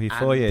 right? Well, you're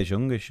 4 years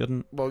younger,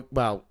 shouldn't?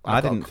 Well,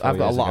 I've got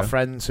a lot of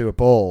friends who are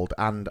bald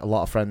and a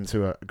lot of friends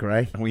who are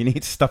grey. We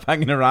need to stop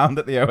hanging around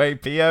at the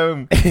OAP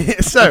home.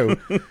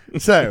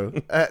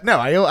 No,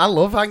 I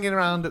love hanging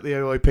around at the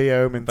OAP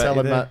home and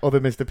telling my other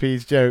Mr.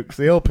 P's jokes.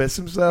 They all piss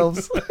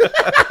themselves.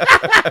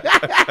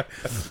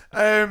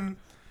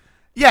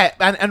 Yeah,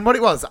 and what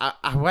it was,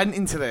 I went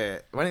into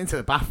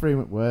the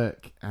bathroom at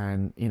work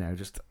and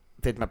just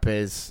did my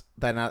piss.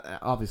 Then I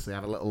obviously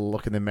have a little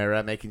look in the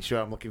mirror, making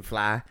sure I'm looking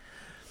fly.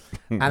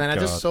 And then I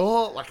just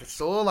saw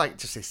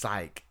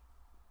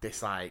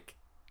this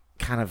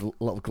kind of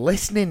little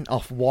glistening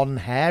off one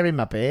hair in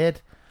my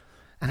beard.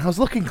 And I was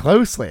looking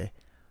closely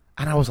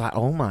and I was like,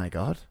 oh my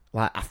God,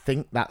 like, I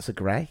think that's a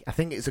grey. I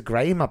think it's a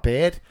grey in my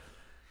beard.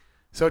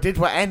 So I did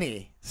what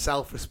any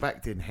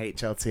self-respecting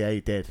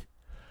HLTA did.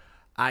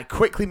 I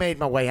quickly made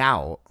my way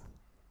out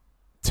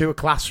to a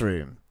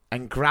classroom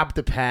and grabbed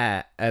a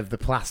pair of the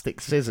plastic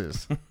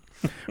scissors.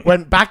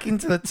 Went back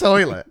into the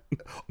toilet,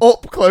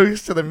 up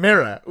close to the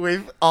mirror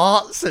with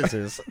art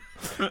scissors,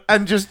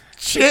 and just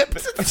chipped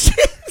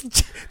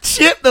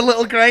the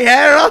little grey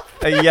hair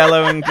off. A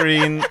yellow and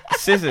green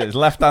scissors,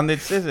 left-handed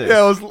scissors.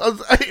 Yeah,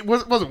 it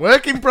wasn't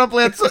working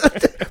properly. I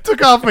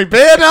took half my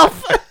beard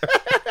off.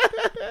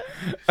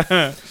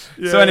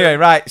 So anyway,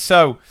 right.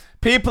 So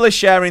people are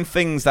sharing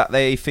things that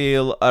they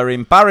feel are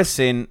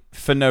embarrassing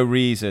for no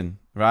reason.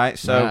 Right,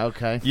 so Right,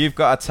 okay. You've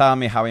got to tell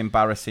me how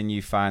embarrassing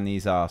you find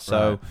these are.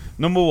 So, Right.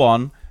 Number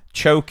one,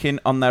 choking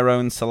on their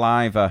own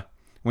saliva.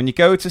 When you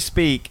go to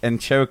speak and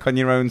choke on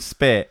your own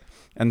spit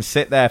and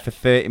sit there for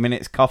 30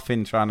 minutes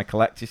coughing, trying to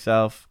collect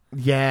yourself.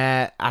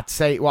 Yeah, I'd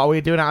say. What are we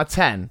doing out of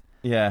 10?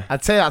 Yeah.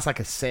 I'd say that's like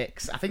a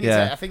 6. I think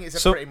Yeah.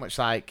 it's So- pretty much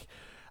like.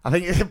 I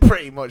think it's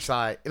pretty much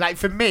like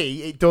for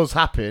me, it does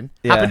happen.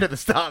 Yeah. Happened at the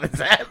start of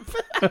the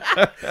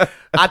ep.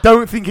 I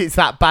don't think it's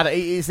that bad.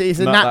 It's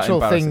a Not that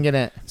natural embarrassing. thing,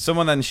 innit?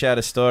 Someone then shared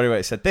a story where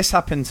it said, this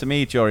happened to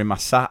me during my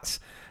SATs.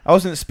 I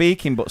wasn't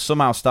speaking, but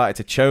somehow started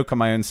to choke on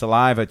my own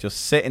saliva just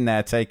sitting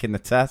there taking the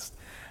test.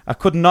 I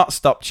could not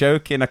stop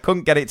choking. I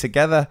couldn't get it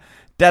together.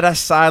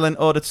 Dead-ass silent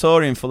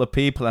auditorium full of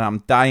people and I'm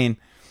dying.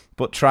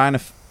 But trying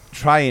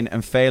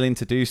and failing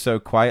to do so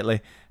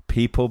quietly,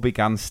 people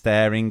began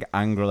staring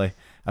angrily.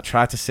 I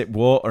tried to sip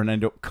water and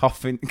ended up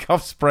cough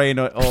spraying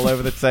all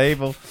over the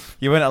table.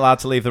 You weren't allowed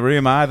to leave the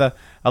room either.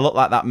 I looked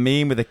like that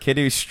meme with a kid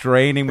who's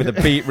straining with a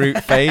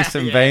beetroot face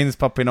and veins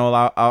popping all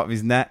out of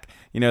his neck.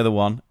 You know the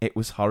one. It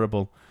was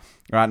horrible.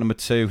 Right, number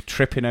 2,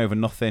 tripping over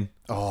nothing.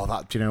 Oh,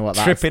 do you know what?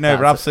 Tripping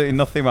over absolutely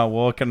nothing while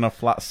walking on a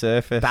flat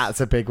surface. That's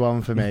a big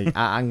one for me.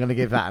 I'm going to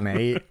give that an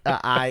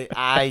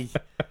 8.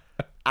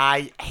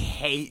 I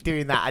hate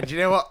doing that. And do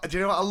you know what?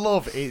 I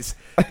love? It's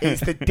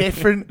the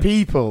different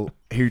people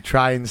who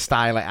try and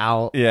style it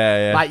out.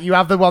 Yeah. Like you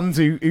have the ones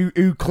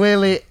who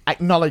clearly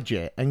acknowledge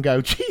it and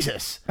go,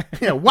 Jesus,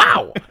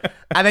 wow.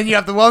 And then you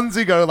have the ones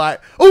who go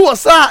like, oh,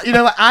 what's that?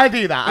 Like I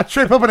do that. I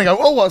trip up and I go,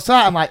 oh, what's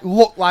that? I'm like,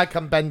 look like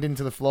I'm bending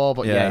to the floor,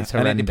 but yeah, it's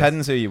and horrendous. it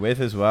depends who you're with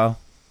as well.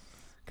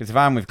 Because if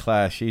I'm with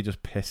Claire, she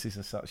just pisses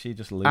us off. She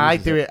just loses. I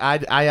do it.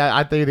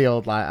 I do the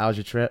old like, how's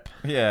your trip?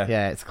 Yeah.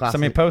 Yeah, it's classic.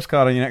 Send me a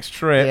postcard on your next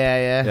trip.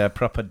 Yeah. Yeah,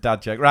 proper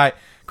dad joke. Right,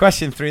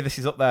 question 3. This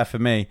is up there for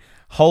me.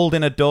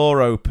 Holding a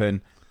door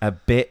open a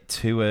bit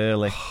too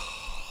early.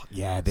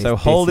 Yeah. So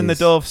holding the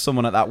door for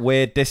someone at that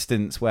weird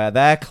distance where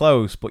they're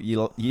close, but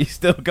you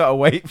still got to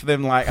wait for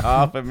them like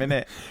half a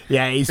minute.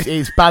 Yeah,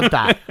 it's bad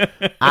that.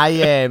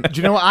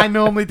 Do you know what I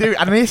normally do?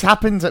 And this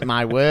happens at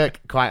my work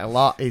quite a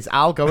lot. Is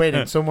I'll go in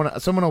and someone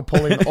will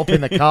pull in up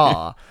in the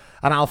car,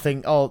 and I'll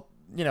think, oh,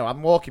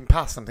 I'm walking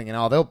past. I'm thinking,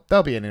 oh,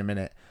 they'll be in a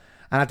minute,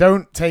 and I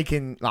don't take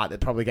in like they're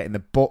probably getting the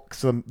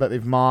books that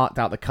they've marked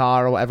out the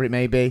car or whatever it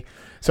may be.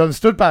 So I'm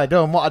stood by the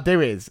door, and what I do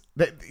is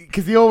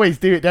because they always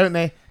do it, don't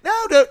they?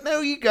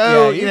 No, you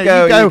go.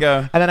 Yeah, you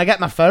go. And then I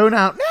get my phone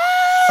out.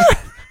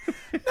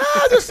 No,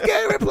 just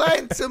go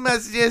replying to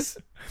messages.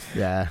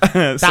 Yeah,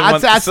 I'd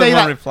say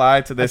that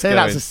replied to this. I'd say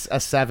that's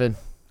a 7.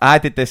 I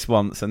did this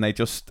once, and they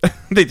just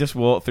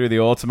walked through the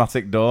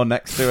automatic door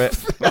next to it.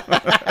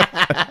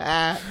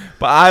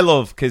 But I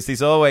love because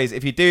there's always,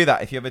 if you do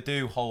that, if you ever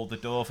do hold the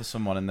door for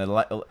someone, and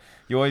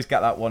you always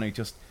get that one who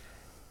just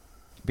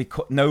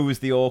knows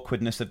the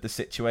awkwardness of the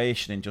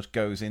situation and just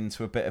goes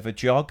into a bit of a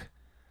jog.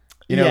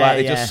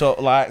 They just sort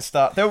of like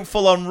start. Don't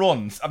full on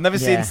runs. I've never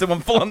seen someone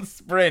full on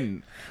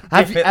sprint.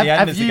 Have you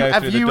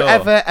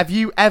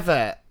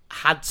ever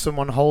had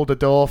someone hold a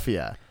door for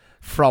you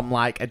from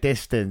like a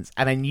distance,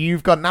 and then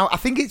you've gone? Now I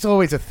think it's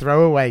always a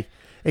throwaway.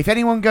 If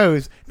anyone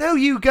goes, no,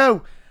 you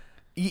go.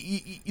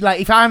 Like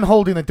if I'm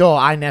holding the door,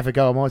 I never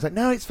go. I'm always like,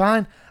 no, it's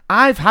fine.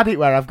 I've had it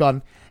where I've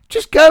gone,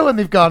 just go, and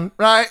they've gone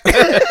right.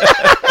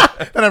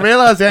 Then I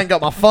realise they ain't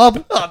got my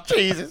fob. Oh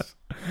Jesus.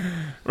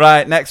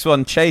 Right, next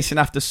one. Chasing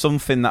after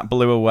something that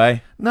blew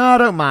away. No, I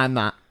don't mind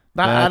that.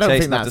 I don't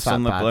think chasing after that's that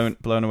something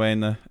bad. blown away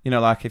in the...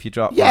 like if you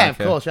drop... Yeah, like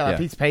of course. Yeah, that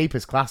piece of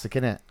paper's classic,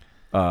 isn't it?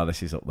 Oh,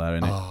 this is up there,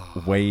 isn't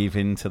it?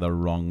 Waving to the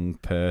wrong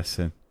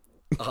person.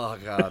 Oh,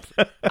 God.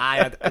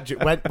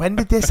 When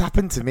did this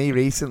happen to me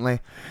recently?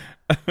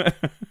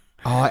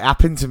 Oh, it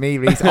happened to me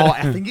recently. Oh,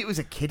 I think it was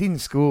a kid in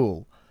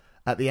school.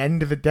 At the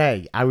end of the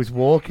day, I was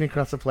walking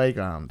across the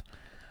playground,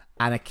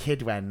 and a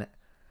kid went,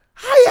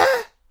 hiya!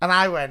 And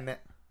I went,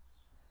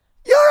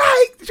 you're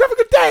right, did you have a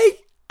good day?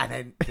 And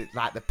then,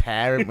 like, the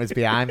parent was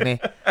behind me,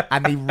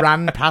 and he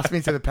ran past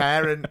me to the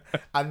parent,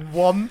 and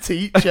one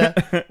teacher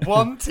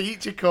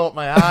caught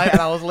my eye,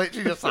 and I was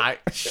literally just like,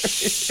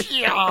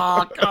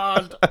 oh,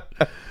 God.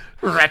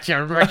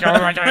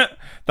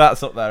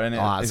 That's up there, isn't it?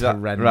 Oh, that's is that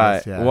horrendous,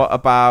 right? yeah. What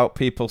about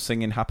people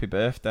singing Happy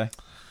Birthday?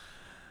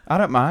 I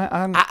don't mind.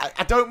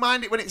 I don't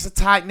mind it when it's a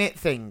tight knit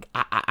thing.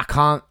 I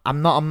can't.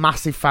 I'm not a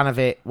massive fan of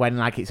it when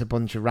like it's a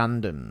bunch of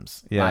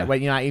randoms. Yeah. Like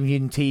when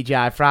even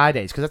TGI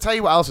Fridays. Because I tell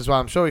you what else as well.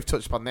 I'm sure we've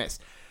touched upon this.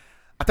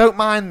 I don't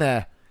mind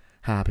the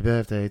happy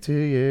birthday to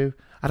you.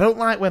 I don't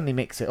like when they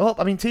mix it up.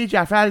 I mean,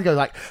 TGI Friday goes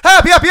like,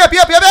 happy, happy, happy,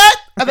 happy, happy.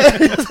 And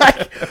then it's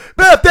like,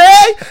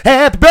 birthday,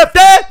 happy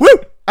birthday, woo.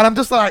 And I'm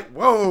just like,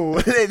 whoa,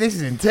 this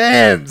is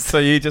intense. So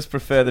you just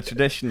prefer the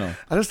traditional?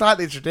 I just like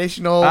the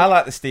traditional. I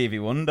like the Stevie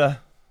Wonder.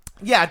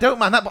 Yeah, I don't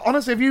mind that. But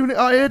honestly, have you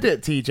heard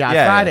it, TGI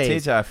Yeah, Friday?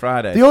 TGI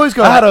Friday. They always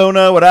go, I don't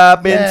know what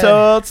I've been Yeah.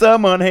 told.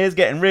 Someone here's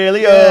getting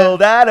really Yeah.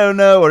 old. I don't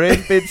know what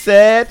it's been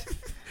said.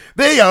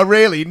 they are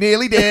really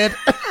nearly dead.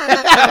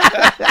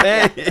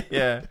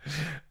 Yeah.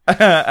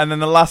 And then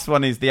the last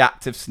one is the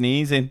act of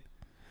sneezing.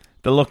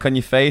 The look on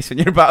your face when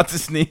you're about to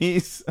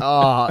sneeze.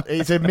 Oh,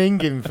 it's a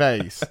minging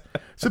face.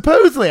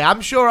 Supposedly,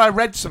 I'm sure I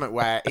read something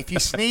where if you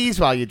sneeze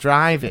while you're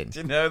driving, Do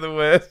you know the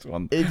worst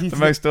one? If you The sne-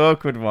 most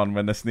awkward one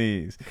when I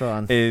sneeze Go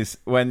on. is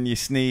when you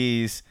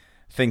sneeze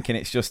thinking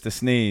it's just a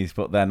sneeze,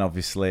 but then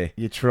obviously...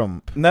 you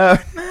trump. No.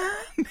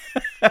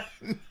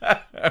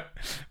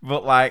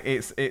 But like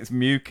it's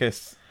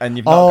mucus and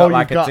you've not got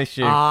like a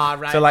tissue.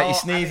 Right. So like you Oh,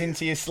 sneeze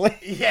into your sleeve.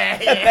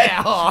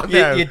 Yeah. Oh,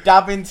 no. You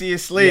dab into your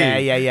sleeve.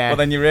 Yeah. But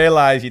then you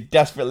realise you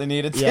desperately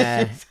need a tissue.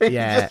 Yeah, So you're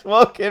yeah. just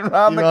walking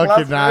around the You're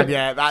walking classroom. round,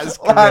 yeah, that's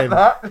like grim.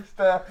 that. Just,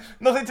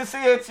 nothing to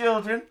see here,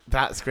 children.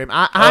 That's grim.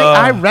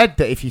 I read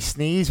that if you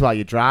sneeze while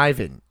you're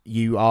driving,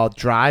 you are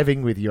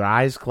driving with your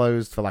eyes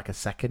closed for like a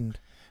second.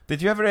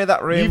 Did you ever hear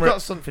that rumour? You've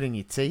got something in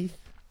your teeth.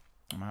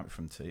 I might be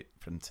from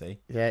tea.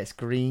 Yeah, it's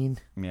green.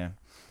 Yeah.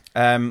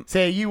 So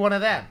are you one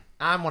of them?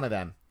 I'm one of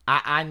them.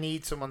 I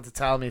need someone to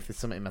tell me if there's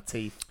something in my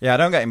teeth. Yeah, I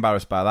don't get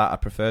embarrassed by that. I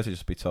prefer to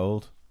just be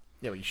told.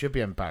 Yeah, well, you should be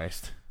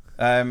embarrassed.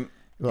 It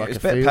Like was a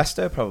a bit food. of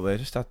pesto, probably. I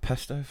just had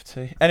pesto for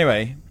tea.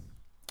 Anyway,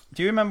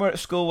 do you remember at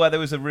school where there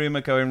was a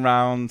rumour going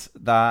round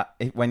that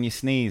when you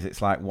sneeze,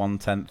 it's like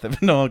 1/10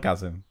 of an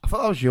orgasm? I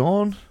thought that was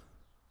yawn.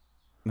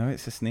 No,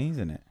 it's a sneeze,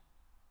 isn't it?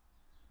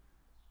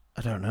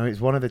 I don't know. It's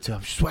one of the two.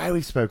 I swear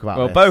we spoke about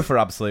Well, this. both are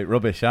absolute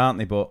rubbish, aren't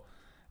they? But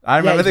I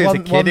Yeah, remember it's there was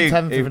a kid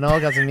 1/10 of who an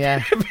orgasm,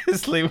 yeah.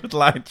 obviously would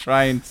like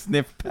try and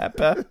sniff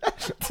pepper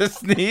to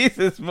sneeze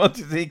as much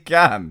as he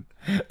can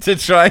to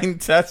try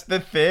and test the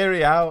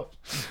theory out.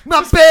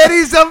 My bed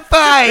is on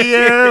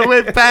fire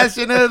with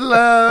passionate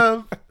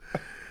love.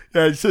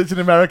 Yeah, it's such an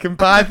American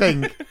Pie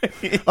thing.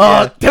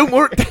 Oh, don't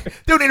worry.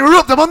 Don't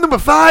interrupt. I'm on number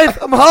 5.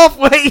 I'm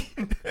halfway.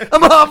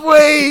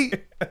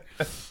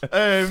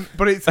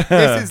 But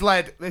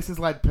this is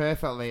led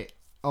perfectly.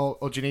 Or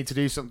do you need to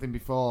do something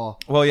before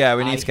Well, yeah,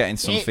 we need to I get in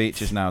some hit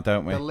features now,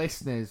 don't we? the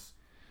listeners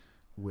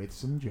with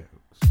some jokes?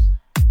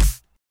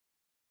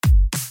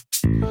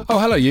 Oh,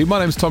 hello, you. My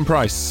name's Tom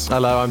Price.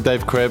 Hello, I'm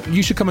Dave Cribb.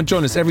 You should come and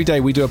join us every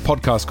day. We do a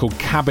podcast called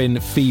Cabin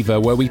Fever,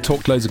 where we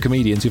talk to loads of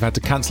comedians who've had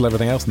to cancel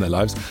everything else in their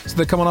lives, so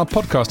they come on our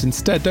podcast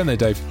instead, don't they,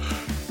 Dave?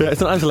 Yeah,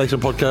 it's an isolation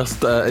podcast.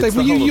 Dave,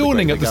 were you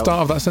yawning at the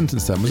start of that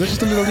sentence then? Was it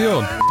just a little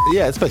yawn?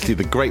 Yeah, it's basically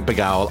the Great Big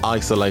Owl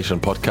Isolation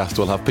Podcast.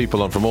 We'll have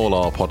people on from all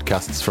our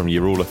podcasts, from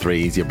your Rule of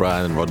Threes, your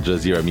Brian and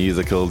Rogers, your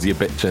musicals, your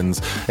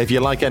Bitchins. If you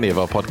like any of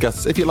our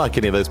podcasts, if you like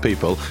any of those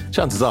people,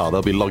 chances are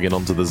they'll be logging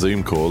onto the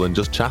Zoom call and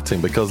just chatting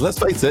because, let's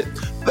face it,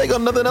 they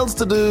got nothing else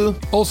to do.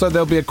 Also,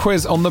 there'll be a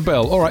quiz on the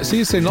bill. All right, see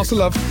you soon. Lots of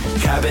love.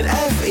 Cabin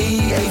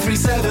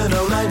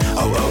FE83709.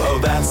 Oh,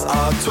 that's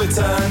our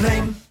Twitter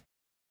name.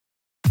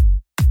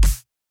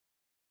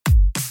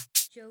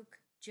 Joke,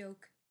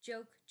 joke,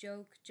 joke,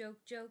 joke, joke,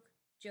 joke,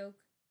 joke,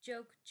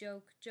 joke,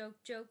 joke, joke,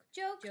 joke,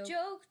 joke, joke,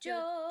 joke,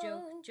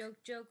 joke, joke,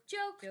 joke,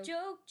 joke,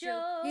 joke,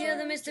 joke. You're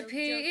the Mr.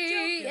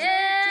 P,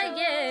 yeah,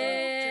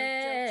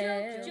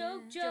 yeah.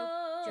 Joke,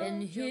 joke,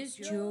 and his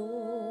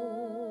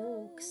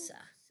jokes.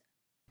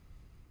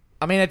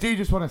 I mean, I do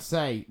just want to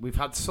say we've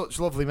had such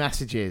lovely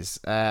messages,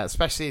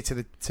 especially to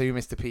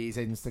Mr. P's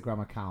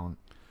Instagram account,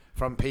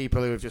 from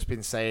people who have just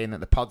been saying that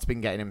the pod's been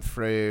getting him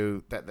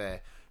through,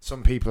 that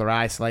some people are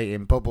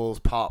isolating, bubbles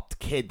popped,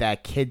 their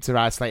kids are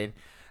isolating,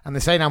 and they're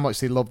saying how much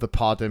they love the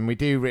pod, and we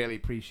do really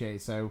appreciate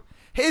it. So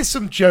here's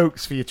some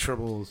jokes for your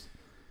troubles.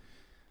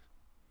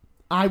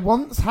 I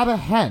once had a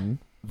hen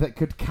that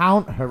could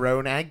count her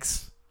own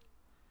eggs.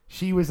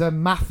 She was a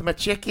mathma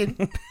chicken.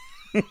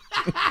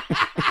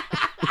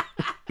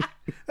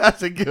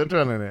 That's a good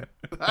one, isn't it?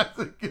 That's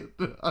a good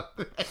one.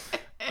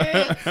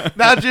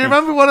 Now, do you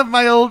remember one of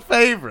my old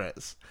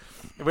favourites?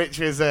 Which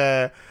was,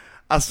 I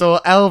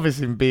saw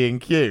Elvis in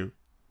B&Q.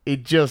 He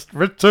just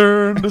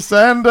returned to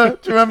sender.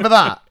 Do you remember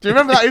that? It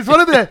was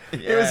one of the,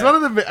 it was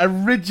one of the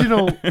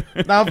original.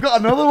 Now, I've got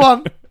another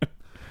one.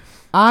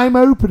 I'm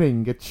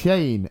opening a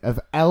chain of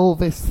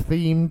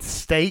Elvis-themed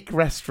steak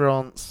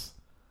restaurants.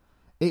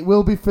 It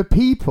will be for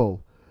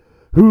people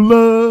who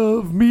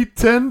love me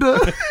tender.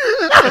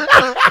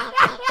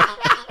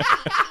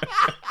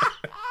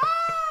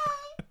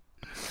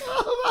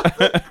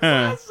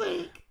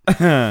 Classic.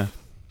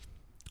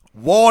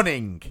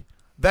 Warning.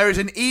 There is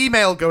an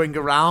email going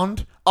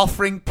around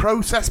offering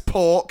processed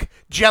pork,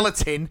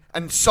 gelatin,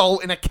 and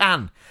salt in a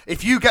can.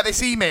 If you get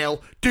this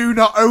email, do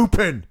not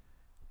open.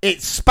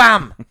 It's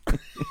spam.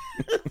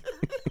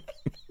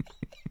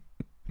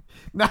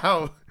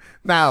 Now,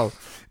 there'll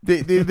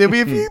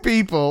be a few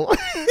people.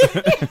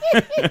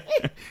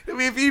 There'll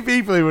be a few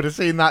people who would have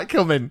seen that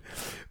coming.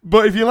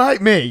 But if you're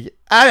like me,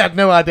 I had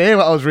no idea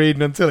what I was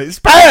reading until it's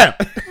spam.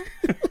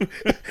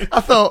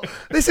 I thought,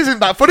 this isn't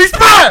that funny,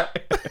 spam!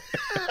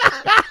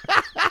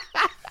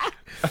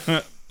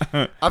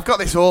 I've got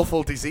this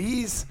awful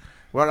disease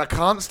where I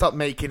can't stop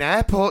making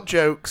airport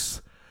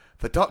jokes.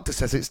 The doctor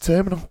says it's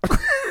terminal.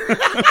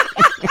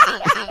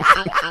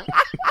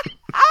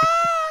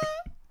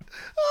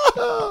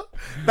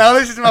 Now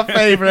this is my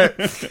favourite.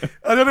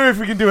 I don't know if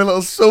we can do a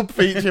little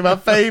sub-feature. My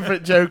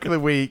favourite joke of the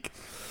week.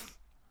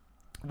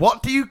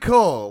 What do you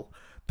call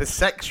the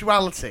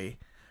sexuality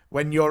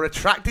when you're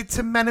attracted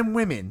to men and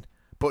women,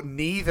 but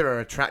neither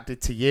are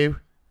attracted to you?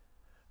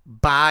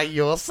 By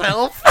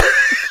yourself.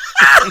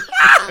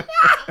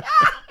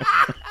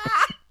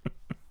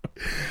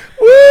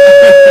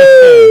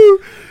 Woo!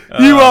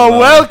 You are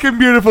welcome,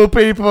 beautiful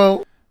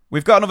people.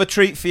 We've got another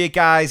treat for you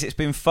guys. It's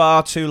been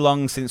far too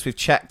long since we've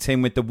checked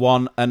in with the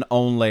one and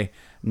only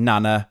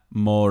Nana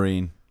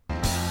Maureen.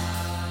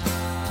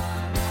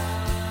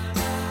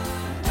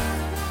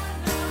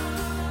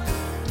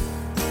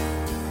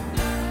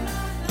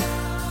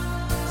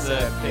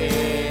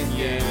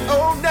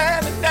 Oh,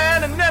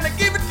 Nana,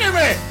 give it to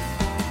me.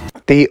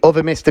 The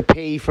other Mr.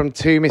 P from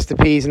Two Mr.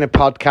 P's in a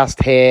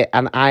Podcast here,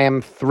 and I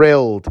am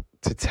thrilled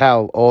to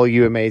tell all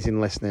you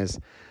amazing listeners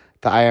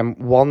that I am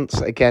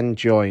once again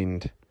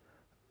joined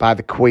by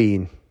the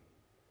Queen.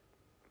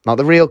 Not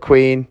the real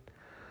Queen,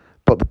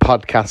 but the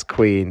podcast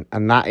Queen,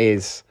 and that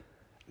is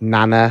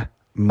Nana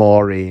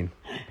Maureen.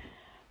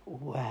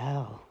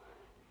 Well,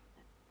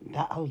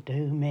 that'll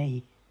do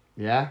me.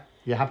 Yeah?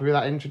 You happy with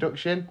that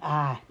introduction?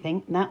 I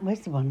think that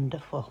was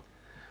wonderful.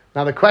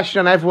 Now, the question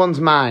on everyone's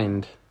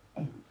mind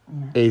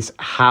is,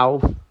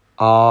 how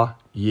are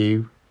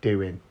you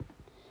doing?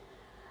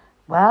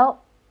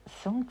 Well,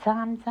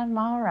 sometimes I'm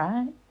all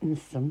right and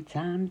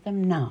sometimes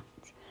I'm not.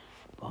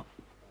 But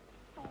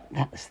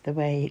that's the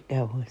way it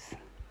goes.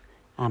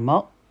 I'm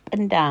up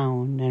and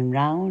down and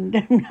round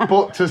and round.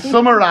 But to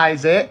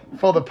summarise it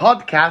for the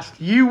podcast,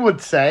 you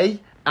would say,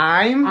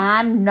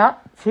 I'm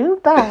not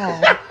too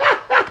bad.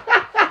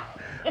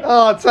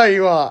 Oh, I'll tell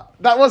you what,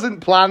 that wasn't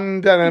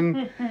planned,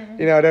 and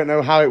I don't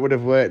know how it would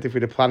have worked if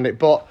we'd have planned it.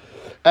 But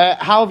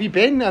how have you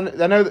been?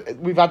 And I know that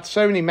we've had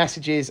so many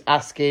messages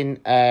asking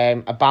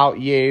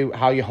about you,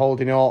 how you're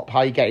holding up,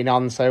 how you're getting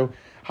on. So,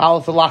 how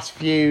have the last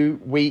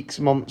few weeks,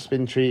 months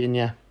been treating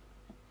you?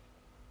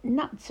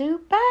 Not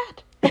too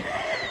bad.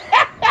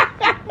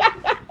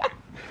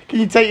 Can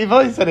you take your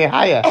voice any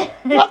higher?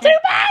 Not too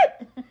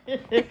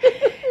bad.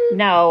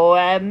 No,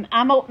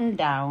 I'm up and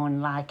down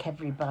like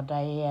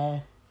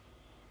everybody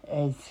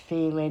is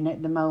feeling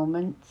at the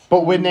moment.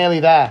 But we're nearly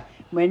there.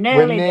 We're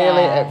nearly there.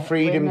 At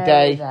Freedom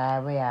Day.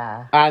 There we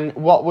are. And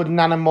what would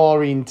Nana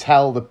Maureen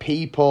tell the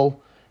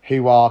people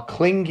who are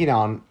clinging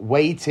on,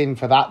 waiting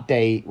for that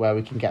date where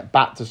we can get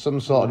back to some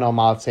sort of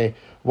normality?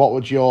 What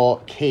would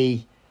your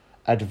key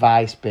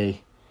advice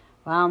be?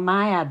 Well,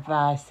 my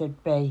advice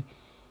would be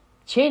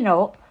chin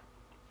up,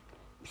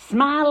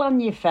 smile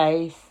on your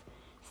face,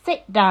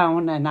 sit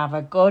down and have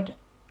a good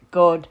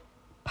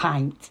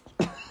pint.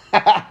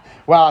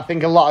 Well, I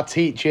think a lot of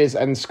teachers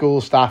and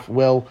school staff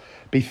will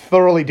be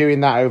thoroughly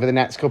doing that over the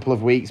next couple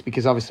of weeks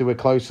because obviously we're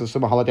close to the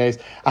summer holidays.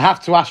 I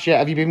have to ask you,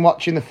 have you been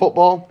watching the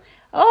football?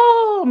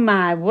 Oh,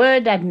 my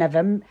word, I'd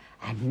never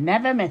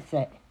miss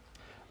it.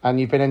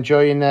 And you've been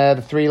enjoying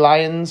the Three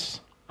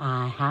Lions?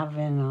 I have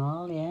in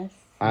all, yes.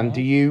 And yes.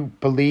 Do you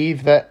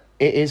believe that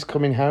it is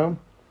coming home?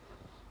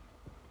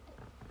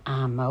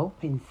 I'm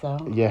hoping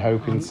so. You're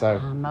hoping so?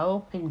 I'm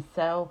hoping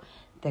so.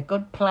 They're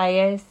good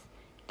players.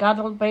 God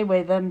will be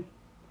with them.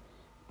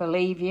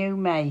 Believe you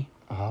me.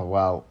 Oh,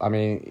 well, I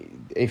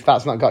mean, if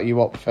that's not got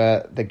you up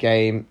for the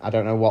game, I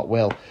don't know what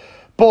will.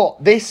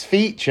 But this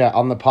feature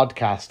on the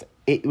podcast,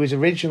 it was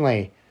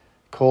originally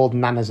called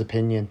Nana's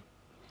Opinion.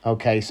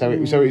 Okay, so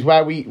it was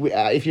where we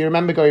if you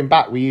remember going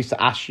back, we used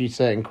to ask you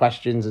certain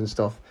questions and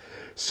stuff.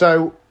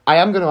 So I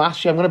am going to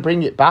ask you, I'm going to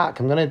bring it back.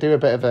 I'm going to do a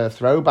bit of a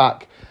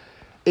throwback.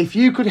 If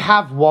you could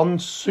have one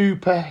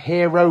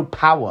superhero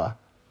power,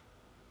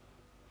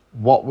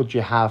 what would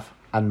you have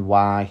and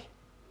why?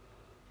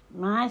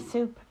 My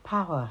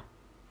superpower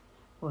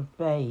would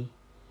be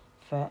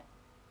for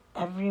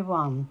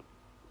everyone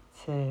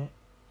to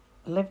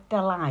live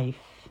the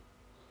life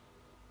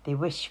they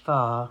wish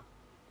for,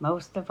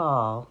 most of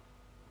all,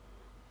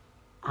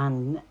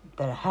 and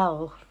their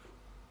health,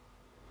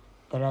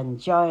 their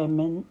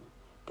enjoyment,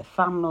 the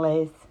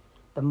families,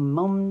 the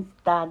mums,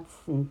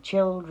 dads and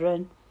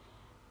children,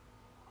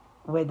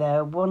 with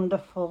a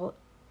wonderful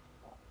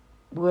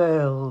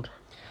world.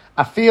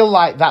 I feel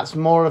like that's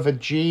more of a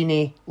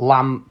genie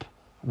lamp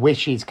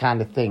wishes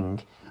kind of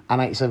thing.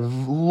 And it's a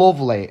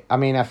lovely, I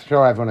mean, I'm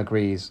sure everyone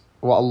agrees,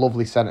 what a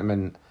lovely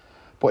sentiment.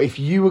 But if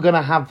you were going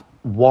to have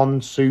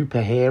one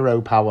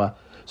superhero power,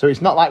 so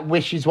it's not like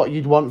wishes what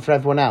you'd want for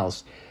everyone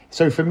else.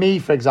 So for me,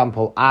 for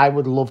example, I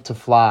would love to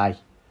fly.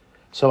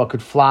 So I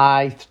could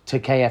fly to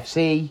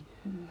KFC.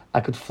 I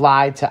could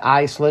fly to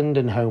Iceland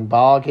and Home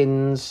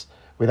Bargains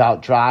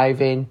without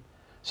driving.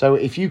 So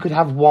if you could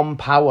have one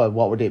power,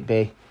 what would it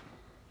be?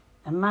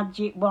 A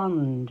magic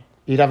wand.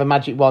 You'd have a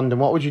magic wand, and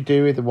what would you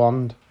do with the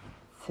wand?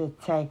 To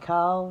take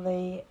all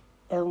the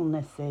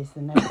illnesses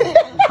and everything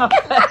off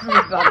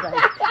everybody.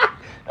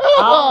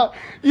 Oh,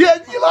 yeah,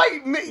 you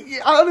like me.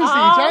 Honestly,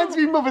 you're trying to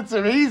be Mother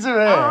Teresa here.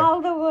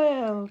 All the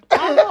world.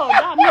 I know,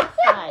 that must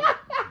say.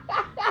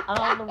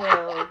 All the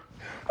world.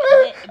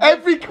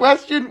 Every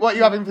question, what are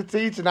you having for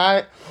tea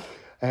tonight?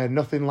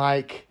 Nothing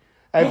like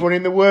everyone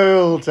in the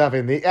world's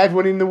having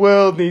everyone in the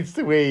world needs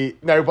to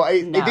eat. No, but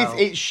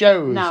it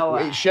shows. No.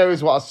 It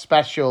shows what a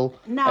special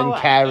and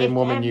caring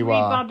woman you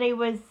are. Everybody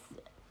was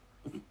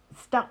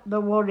stop the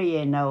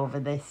worrying over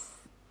this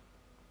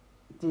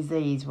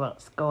disease,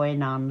 what's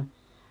going on,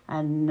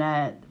 and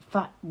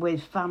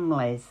with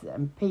families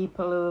and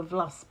people who have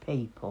lost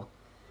people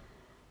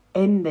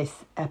in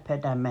this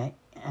epidemic,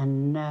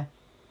 and I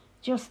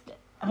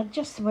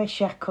just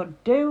wish I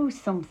could do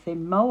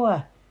something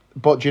more.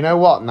 But do you know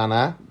what,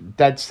 Nana?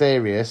 Dead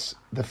serious.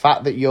 The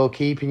fact that you're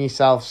keeping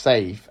yourself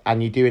safe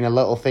and you're doing a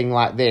little thing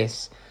like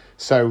this,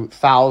 so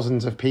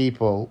thousands of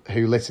people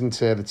who listen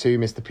to the two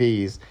Mr.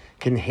 P's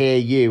can hear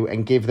you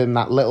and give them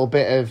that little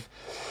bit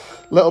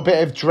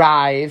of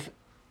drive.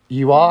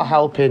 You are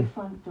helping.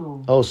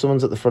 Oh,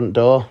 someone's at the front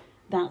door.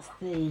 That's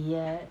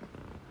the.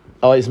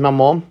 Oh, it's my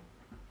mum.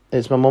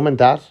 It's my mum and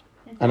dad.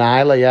 And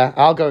Isla, yeah.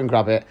 I'll go and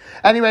grab it.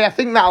 Anyway, I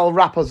think that'll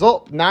wrap us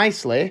up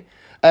nicely.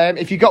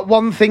 If you got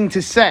one thing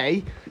to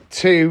say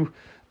to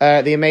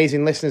the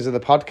amazing listeners of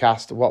the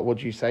podcast, what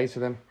would you say to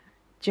them?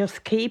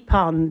 Just keep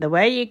on the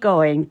way you're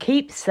going,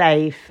 keep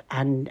safe,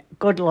 and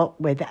good luck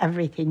with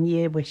everything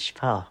you wish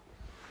for.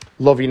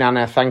 Love you,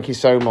 Nana. Thank you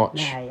so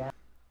much. Yeah.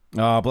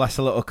 Oh, bless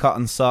her little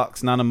cotton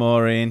socks, Nana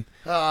Maureen.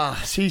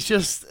 She's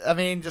just,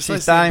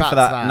 she's dying for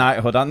that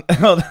knighthood.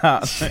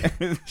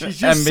 She's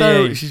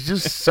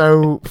just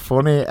so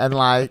funny, and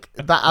like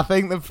that. I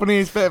think the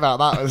funniest bit about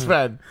that was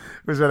when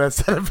I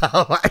said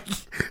about like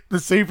the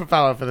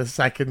superpower for the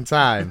second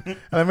time, and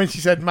then when she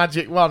said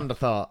magic wand, I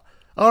thought,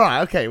 all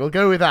right, okay, we'll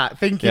go with that,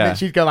 thinking that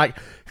she'd go like,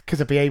 because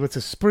I'd be able to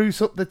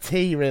spruce up the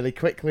tea really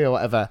quickly or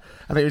whatever,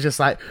 and it was just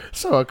like,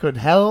 so I could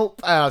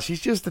help. Oh,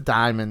 she's just a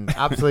diamond,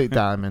 absolute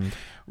diamond.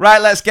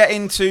 Right, let's get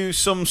into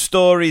some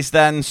stories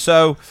then.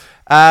 So,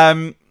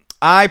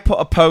 I put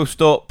a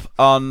post up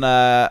on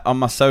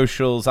my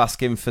socials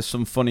asking for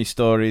some funny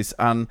stories,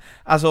 and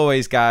as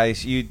always,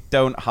 guys, you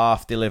don't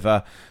half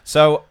deliver.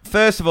 So,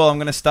 first of all, I'm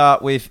going to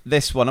start with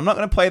this one. I'm not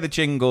going to play the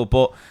jingle,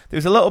 but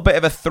there's a little bit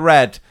of a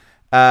thread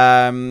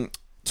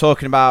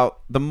talking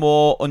about the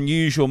more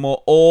unusual,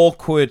 more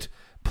awkward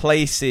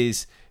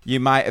places you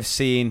might have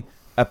seen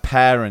a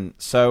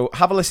parent. So,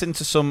 have a listen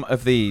to some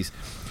of these.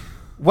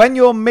 When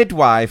your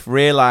midwife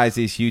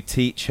realises you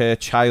teach her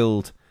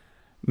child,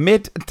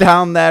 mid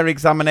down their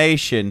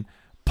examination,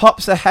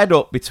 pops her head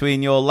up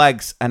between your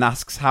legs and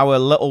asks how her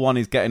little one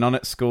is getting on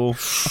at school.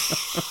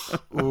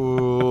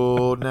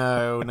 Ooh,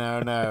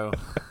 no.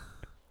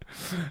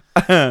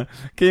 Can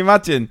you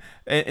imagine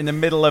in the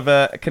middle of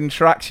a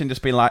contraction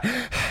just being like,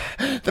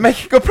 they're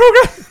making good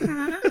progress,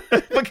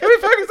 but can we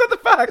focus on the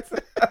facts?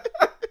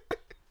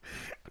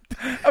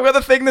 I've got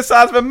the thing the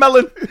size of a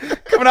melon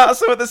coming out of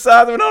someone the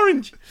size of an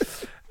orange.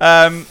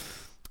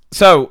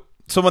 So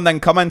someone then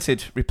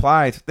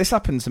replied, this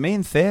happened to me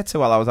in theatre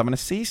while I was having a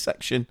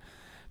C-section.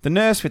 The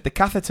nurse with the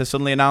catheter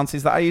suddenly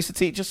announces that I used to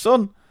teach a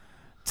son.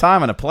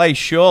 Time and a place,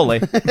 surely.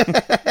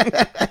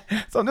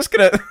 So I'm just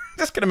gonna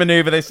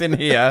manoeuvre this in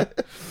here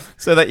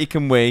so that you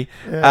can wee.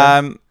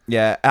 Someone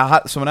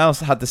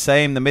else had the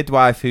same. The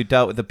midwife who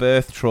dealt with the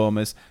birth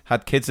traumas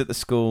had kids at the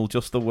school,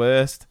 just the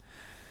worst.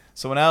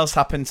 Someone else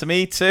happened to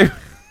me too.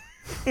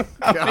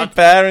 My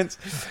parents.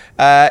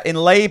 In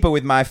labour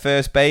with my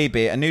first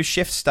baby, a new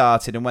shift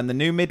started, and when the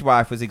new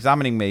midwife was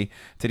examining me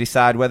to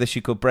decide whether she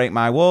could break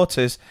my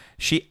waters,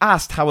 she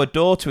asked how her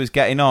daughter was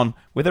getting on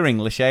with her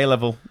English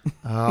A-level.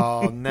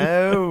 Oh,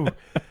 no.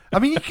 I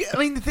mean,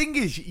 the thing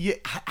is,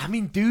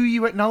 do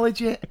you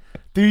acknowledge it?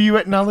 Do you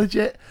acknowledge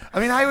it? I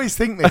mean, I always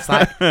think this,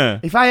 like,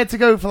 if I had to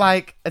go for,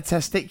 like, a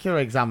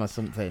testicular exam or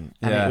something,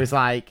 and it was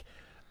like,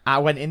 I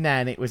went in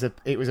there and it was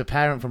a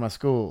parent from a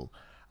school,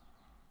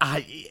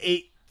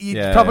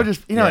 you'd probably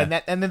just, and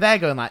they're there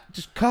going like,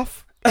 just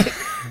cough.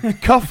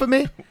 Cough for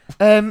me.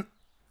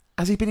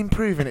 Has he been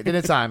improving at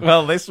dinner time?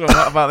 Well, this one,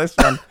 what about this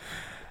one?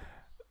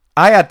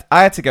 I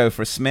had to go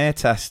for a smear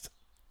test.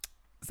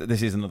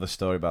 This is another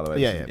story, by the way.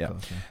 Yeah. Of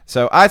course, yeah.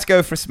 So I had to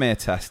go for a smear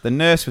test. The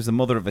nurse was the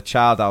mother of a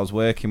child I was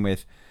working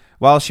with.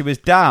 While she was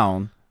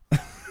down,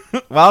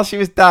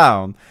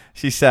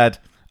 she said,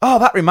 "Oh,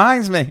 that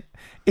reminds me.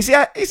 Is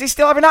he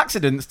still having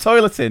accidents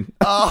toileting?"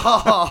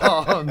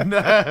 Oh, no.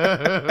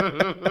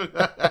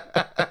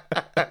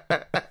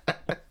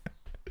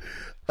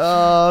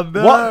 Oh,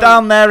 no. What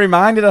down there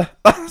reminded her?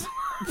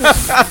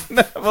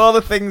 Of all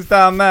the things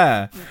down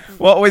there,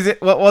 what was it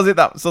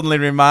that suddenly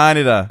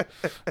reminded her?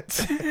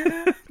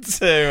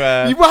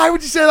 Why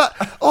would you say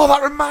that? Oh,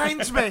 that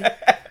reminds me.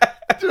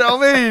 Do you know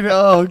what I mean?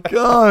 Oh,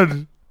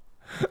 God.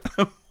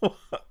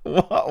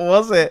 What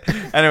was it?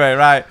 Anyway,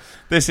 right.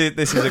 This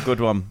is a good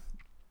one.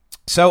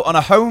 So on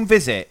a home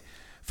visit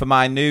for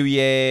my new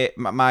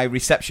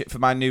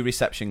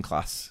reception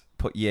class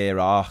put year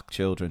R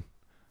children.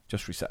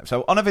 Just reset.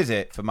 So on a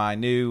visit for my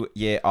new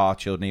year R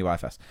children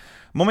EYFS,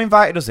 Mum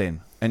invited us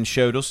in and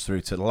showed us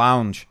through to the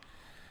lounge.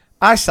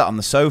 I sat on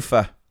the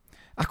sofa.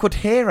 I could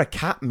hear a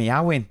cat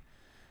meowing.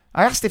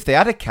 I asked if they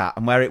had a cat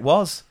and where it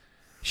was.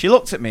 She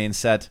looked at me and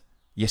said,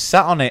 "You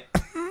sat on it."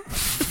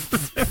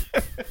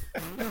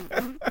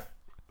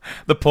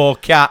 The poor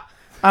cat.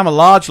 I'm a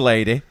large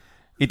lady.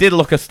 He did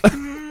look a... I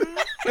can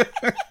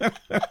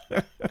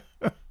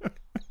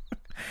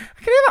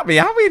hear that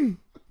meowing.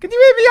 Can you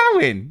hear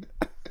meowing?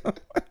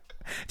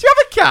 Do you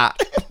have a cat?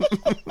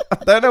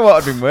 I don't know what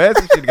would have been worse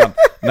if she'd gone,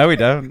 "No, we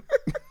don't."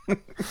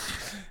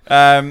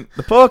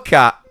 The poor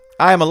cat.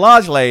 I am a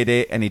large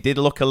lady, and he did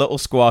look a little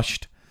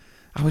squashed.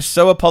 I was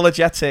so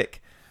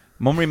apologetic.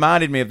 Mum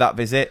reminded me of that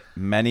visit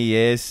many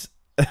years,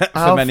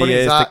 for many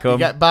years to come. You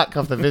get back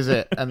off the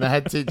visit, and the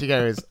head teacher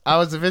goes, "How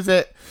was the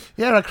visit?"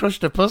 "Yeah, I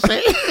crushed a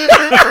pussy."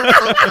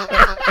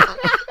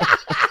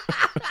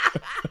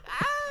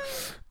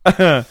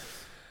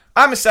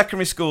 I'm a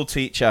secondary school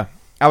teacher.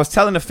 I was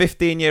telling a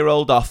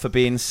 15-year-old off for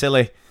being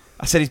silly.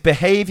 I said his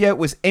behaviour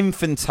was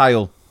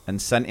infantile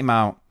and sent him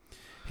out.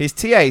 His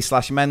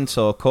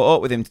TA/mentor caught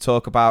up with him to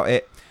talk about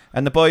it,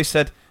 and the boy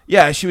said,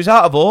 "Yeah, she was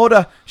out of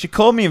order. She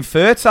called me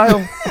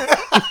infertile."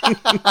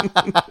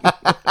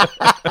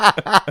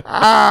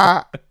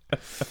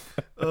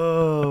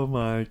 Oh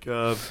my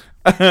god!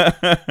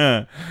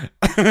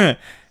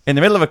 In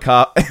the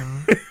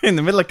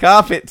middle of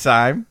carpet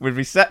time with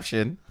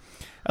reception,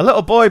 a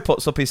little boy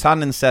puts up his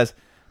hand and says,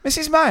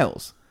 "Mrs.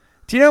 Miles,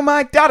 do you know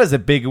my dad has a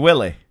big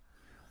willy?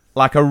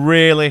 Like a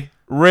really,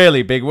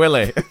 really big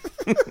willy."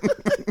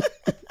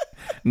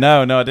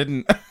 No, I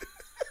didn't.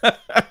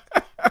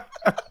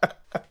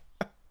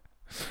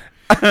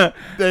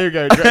 There you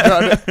go.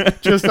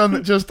 Just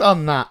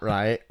on that,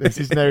 right? This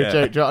is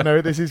no joke. I know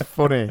this is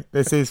funny.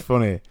 It's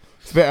a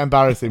bit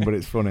embarrassing, but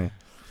it's funny.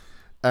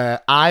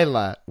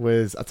 Isla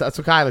was... I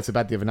took Isla to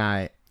bed the other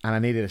night, and I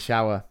needed a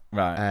shower.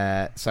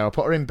 Right. So I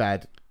put her in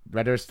bed,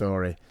 read her a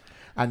story,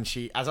 and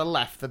she, as I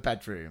left the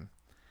bedroom,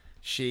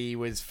 she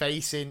was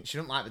facing... She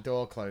didn't like the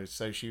door closed,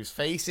 so she was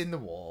facing the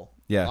wall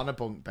on a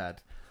bunk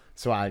bed.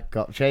 So I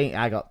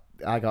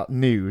got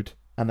nude,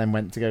 and then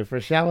went to go for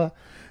a shower.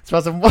 So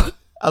as I'm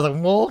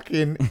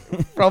walking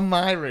from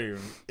my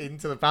room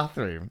into the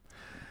bathroom,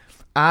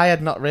 I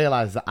had not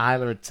realised that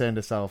Isla had turned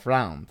herself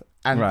round.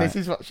 And This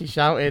is what she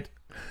shouted.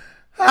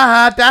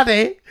 "Ah,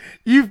 Daddy,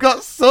 you've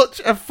got such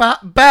a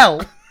fat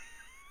bell."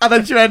 And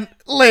then she went,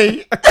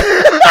 "Lee."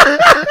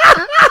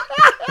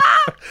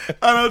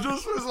 And I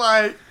just was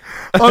like,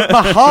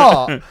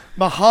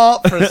 my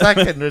heart for a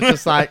second was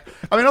just like,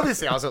 I mean,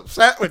 obviously I was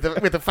upset with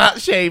the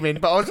fat shaming,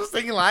 but I was just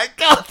thinking like,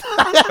 God.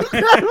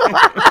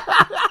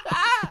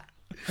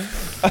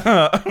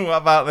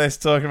 What about this?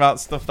 Talking about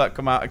stuff that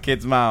come out of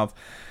kids' mouths.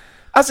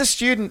 As a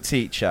student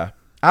teacher,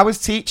 I was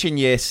teaching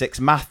year 6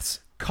 maths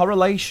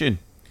correlation.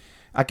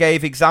 I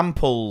gave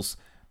examples.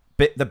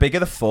 The bigger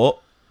the foot,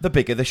 the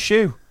bigger the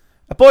shoe.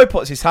 A boy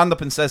puts his hand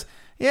up and says,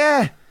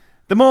 "Yeah,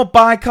 the more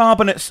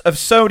bicarbonates of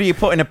soda you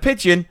put in a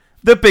pigeon,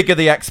 the bigger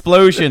the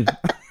explosion."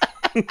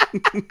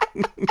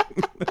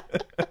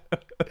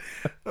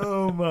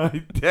 Oh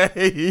my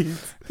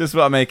days. Just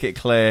want to make it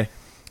clear.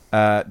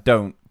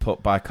 Don't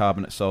put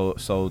bicarbonate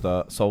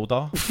soda.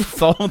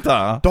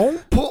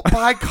 Don't put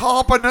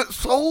bicarbonate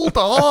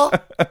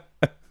soda.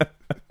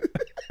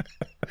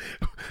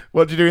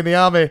 What do you do in the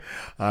army?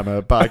 I'm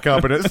a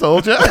bicarbonate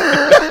soldier.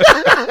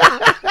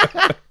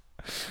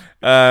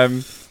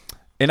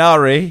 In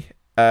RE,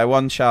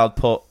 one child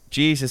put,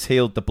 "Jesus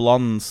healed the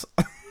blondes,"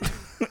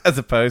 as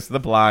opposed to the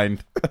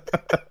blind.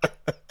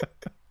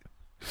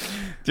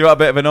 Do you want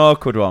a bit of an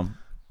awkward one?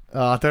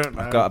 Oh, I don't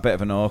know. I've got a bit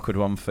of an awkward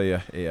one for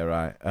you here,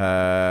 right?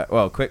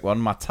 Well, quick one.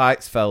 My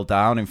tights fell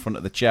down in front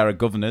of the chair of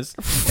governors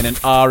in an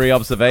RE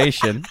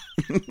observation.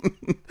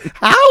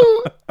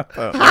 How?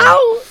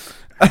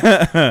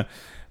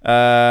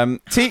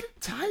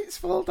 Tights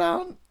fall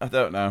down? I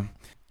don't know.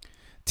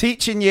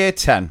 Teaching year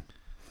 10,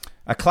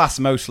 a class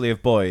mostly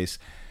of boys.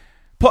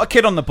 Put a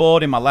kid on the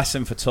board in my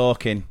lesson for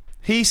talking.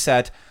 He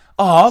said,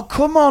 "Oh,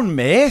 come on,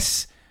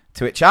 miss."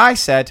 To which I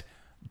said,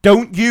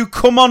 "Don't you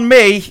come on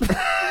me."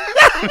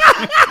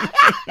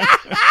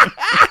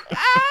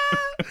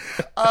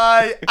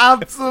 I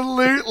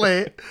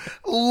absolutely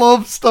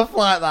love stuff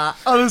like that.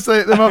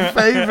 Honestly, they're my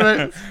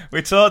favourite.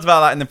 We talked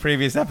about that in the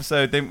previous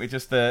episode, didn't we?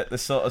 Just the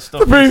sort of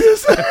stuff.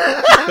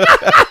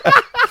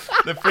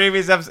 The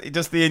previous episode,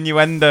 just the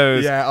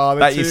innuendos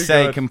that you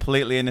say good.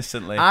 Completely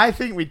innocently. I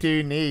think we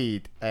do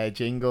need a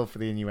jingle for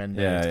the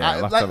innuendos.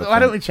 Yeah, why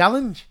don't we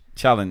challenge?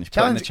 Putting the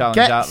challenge out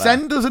there.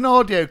 Send us an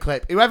audio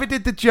clip. Whoever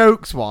did the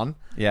jokes one,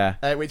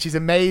 which is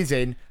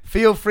amazing,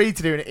 feel free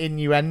to do an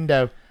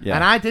innuendo. Yeah.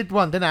 And I did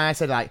one, didn't I? I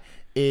said like,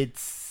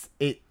 it's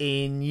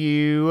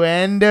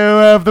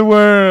innuendo of the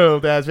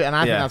world. And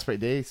I think that's pretty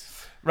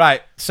decent.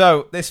 Right,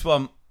 so this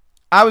one,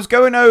 I was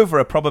going over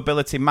a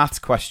probability maths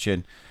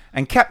question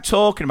and kept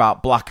talking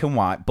about black and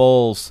white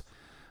balls.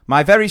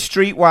 My very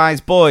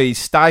streetwise boys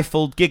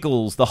stifled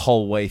giggles the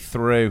whole way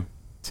through.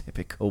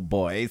 Typical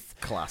boys.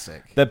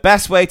 Classic. The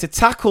best way to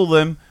tackle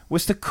them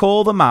was to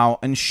call them out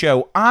and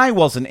show I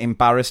wasn't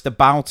embarrassed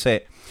about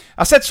it.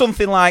 I said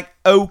something like,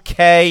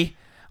 okay,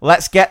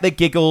 let's get the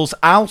giggles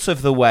out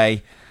of the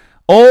way.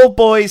 All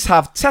boys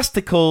have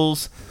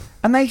testicles,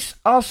 and they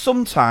are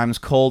sometimes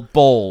called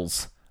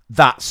balls.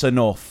 That's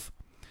enough.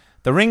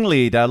 The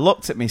ringleader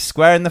looked at me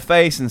square in the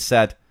face and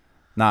said,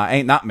 nah,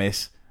 ain't that,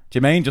 miss.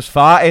 Jermaine just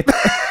farted.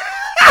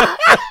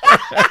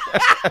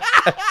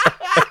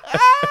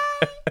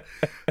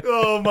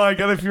 Oh my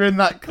God, if you're in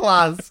that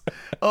class.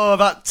 Oh,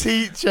 that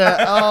teacher.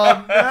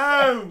 Oh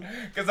no.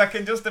 Because I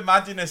can just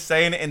imagine us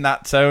saying it in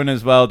that tone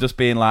as well, just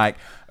being like,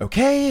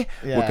 okay,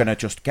 we're going to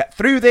just get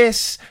through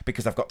this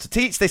because I've got to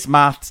teach this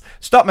maths.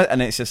 Stop me.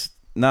 And it's just,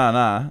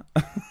 nah.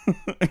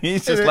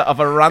 He's just let off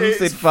a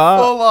rancid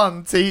fart. Full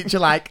on teacher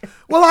like,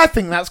 well, I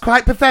think that's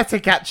quite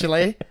pathetic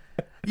actually.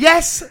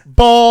 Yes,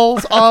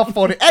 balls are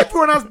funny.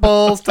 Everyone has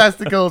balls,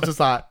 testicles, just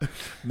like,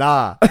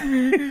 nah.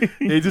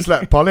 He just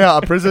let Polly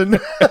out of prison.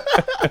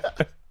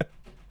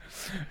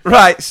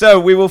 Right, so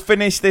we will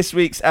finish this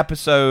week's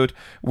episode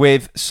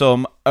with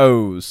some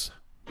O's.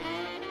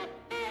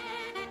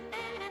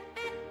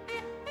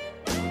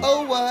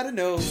 Oh, what I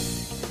know.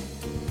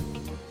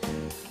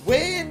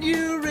 When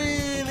you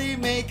really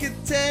make a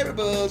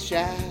terrible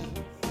shout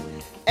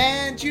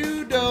and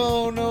you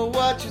don't know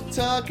what you're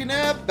talking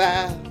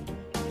about.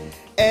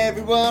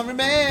 Everyone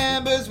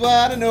remembers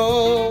what I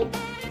know.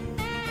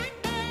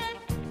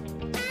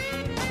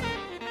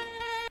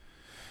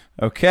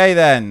 Okay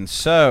then,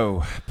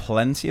 so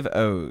plenty of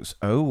O's.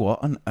 Oh,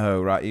 what an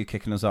O. Right, you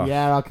kicking us off?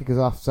 Yeah, I'll kick us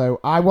off. So,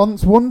 I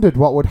once wondered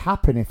what would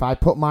happen if I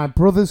put my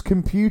brother's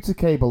computer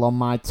cable on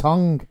my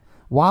tongue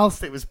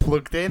whilst it was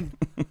plugged in.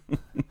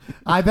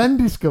 I then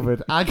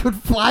discovered I could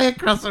fly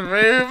across a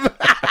room.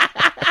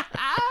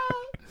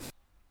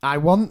 I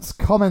once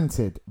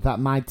commented that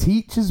my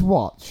teacher's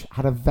watch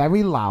had a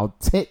very loud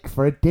tick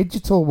for a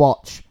digital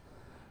watch.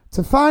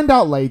 To find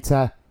out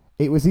later,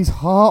 it was his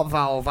heart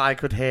valve I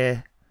could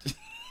hear.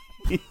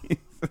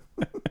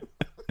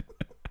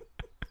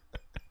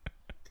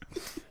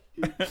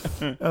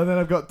 And then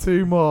I've got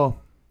two more.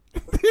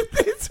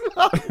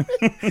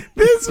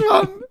 This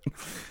one.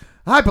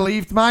 I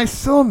believed my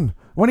son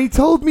when he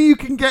told me you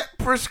can get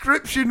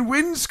prescription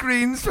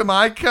windscreens for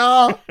my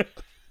car.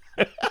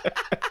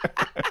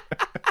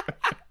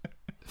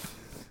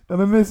 And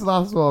then this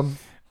last one.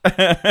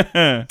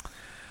 I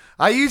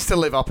used to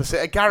live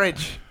opposite a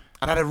garage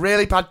and had a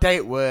really bad day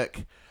at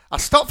work. I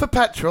stopped for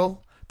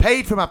petrol,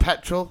 paid for my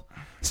petrol,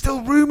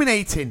 still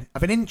ruminating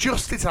of an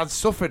injustice I'd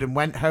suffered, and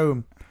went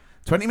home.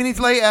 20 minutes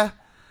later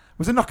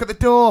was a knock at the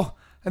door,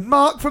 and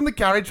Mark from the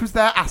garage was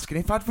there asking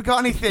if I'd forgot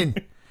anything.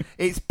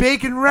 It's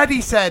big and red,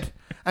 he said,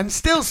 and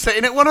still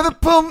sitting at one of the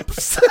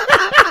pumps.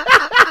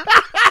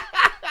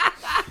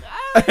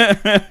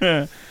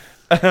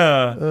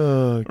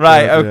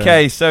 Right,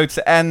 okay, so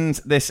to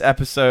end this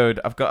episode,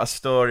 I've got a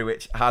story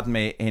which had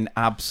me in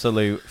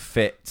absolute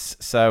fits.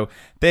 So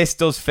this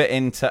does fit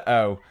into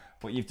O,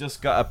 but you've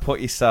just got to put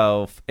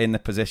yourself in the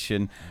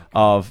position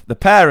of the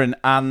parent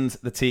and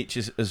the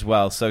teachers as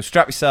well. So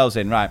strap yourselves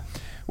in. Right,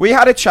 we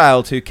had a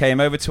child who came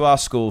over to our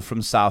school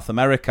from South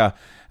America,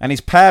 and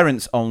his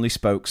parents only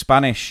spoke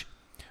Spanish.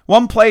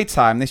 One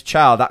playtime, this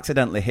child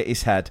accidentally hit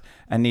his head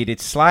and needed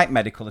slight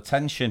medical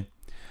attention.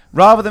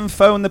 Rather than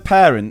phone the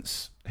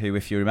parents, who,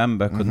 if you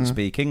remember, couldn't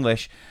speak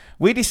English,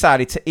 we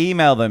decided to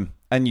email them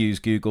and use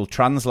Google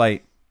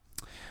Translate.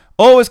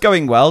 All was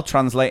going well,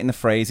 translating the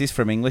phrases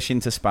from English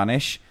into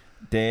Spanish.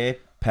 Dear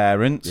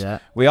parents,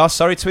 we are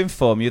sorry to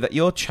inform you that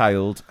your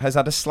child has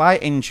had a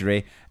slight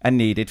injury and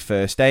needed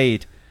first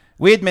aid.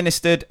 We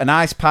administered an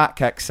ice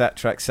pack,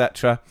 etc.,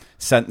 etc.,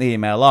 sent the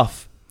email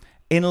off.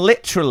 In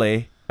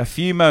literally a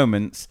few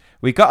moments,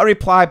 we got a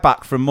reply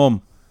back from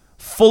Mum,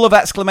 full of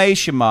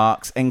exclamation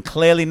marks and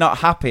clearly not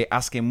happy,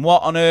 asking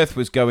what on earth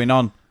was going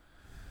on.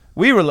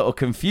 We were a little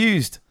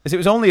confused, as it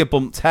was only a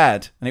bumped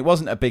head and it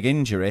wasn't a big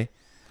injury.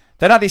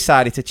 Then I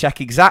decided to check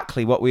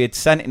exactly what we had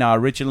sent in our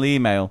original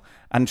email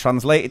and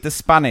translated the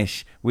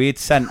Spanish we had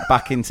sent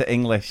back into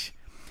English.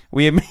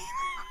 We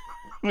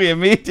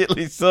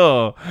immediately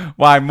saw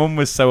why Mum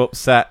was so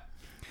upset.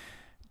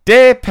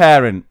 Dear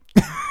parent,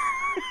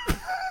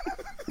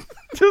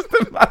 just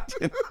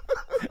imagine,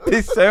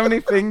 there's so many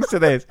things to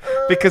this,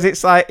 because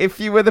it's like, if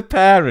you were the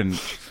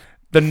parent,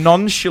 the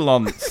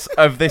nonchalance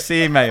of this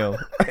email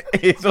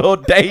is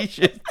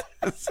audacious,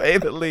 to say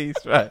the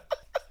least, right?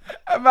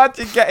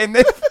 Imagine getting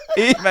this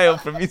email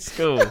from your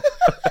school.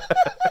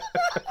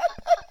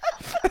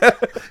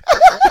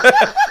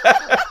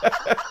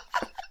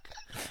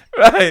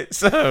 Right,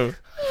 so,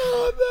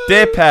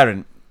 dear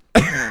parent,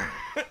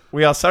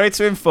 we are sorry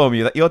to inform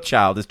you that your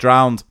child is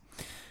drowned.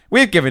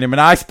 We've given him an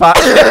ice pack.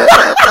 Oh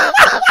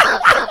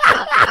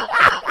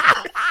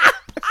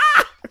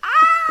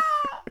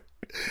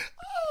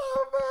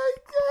my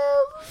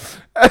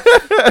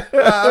God.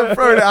 I'm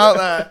throwing it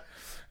out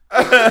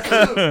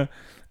there.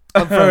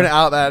 I'm throwing it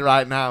out there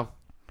right now.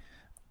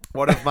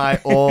 One of my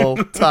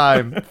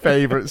all-time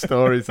favourite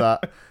stories,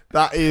 that.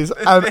 That is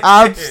an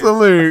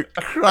absolute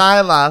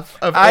cry laugh.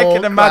 Of I all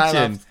can cry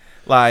imagine, laughs.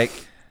 like,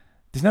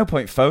 there's no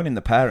point phoning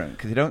the parent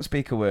because they don't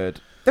speak a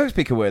word. They don't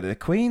speak a word of the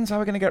Queen's. How are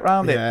we going to get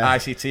around it? Yeah.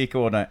 ICT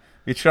coordinate.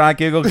 You try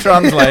Google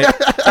Translate.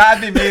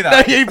 That'd be me,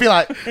 that. You'd be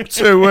like,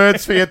 2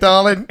 words for you,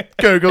 darling.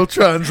 Google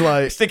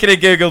Translate. Stick it in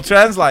Google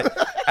Translate.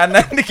 And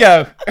then they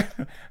go,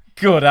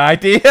 good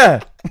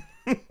idea.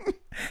 He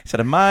said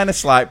a minor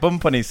slight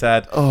bump on his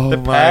head. Oh, the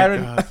my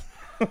parent. God.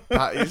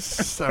 That is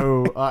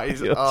so... That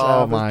is... Your Oh,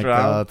 child was my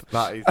drowned. God.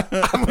 That is...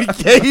 And we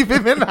gave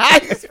him an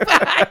ice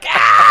pack.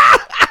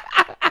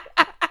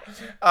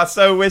 I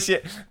so wish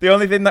it. The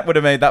only thing that would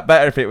have made that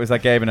better if it was I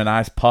gave him an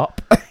ice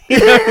pop.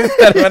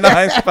 Instead of an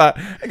ice pack.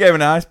 I gave him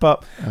an ice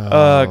pop.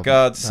 Oh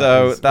God.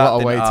 So that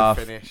what a way didn't to half.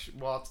 finish.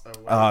 What a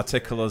way Oh, to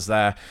tickle us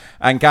there.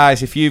 And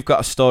guys, if you've got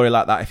a story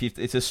like that,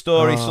 it's a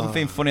story,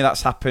 something funny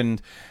that's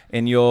happened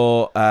in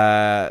your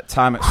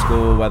time at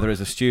school, whether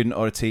as a student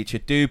or a teacher,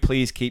 do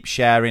please keep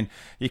sharing.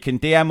 You can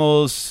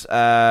DM us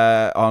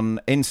on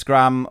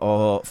Instagram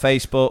or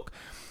Facebook.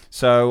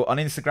 So on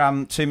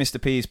Instagram,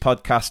 2Mr. P's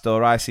podcast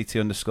or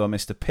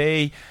ICT_Mr.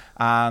 P.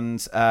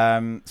 And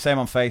same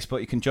on Facebook.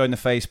 You can join the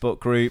Facebook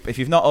group. If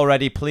you've not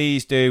already,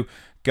 please do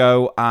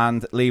go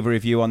and leave a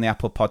review on the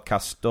Apple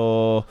Podcast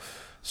Store.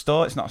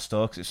 It's not a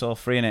store because it's all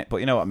free in it, but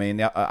you know what I mean,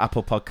 the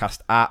Apple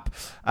Podcast app.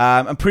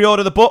 And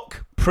pre-order the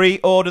book.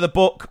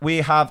 We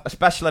have a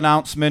special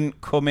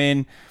announcement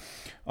coming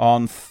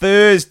on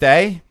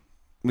Thursday.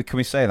 Can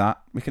we say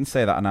that? We can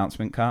say that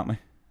announcement, can't we?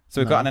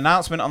 So we've got an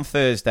announcement on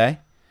Thursday,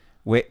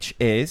 which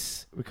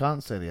is... We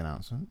can't say the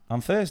announcement. On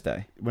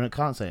Thursday? We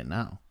can't say it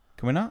now.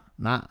 Can we not?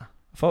 Nah. I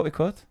thought we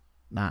could.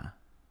 Nah.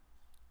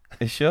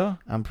 You sure?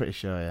 I'm pretty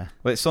sure, yeah.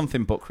 Well, it's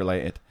something book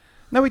related.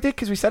 No, we did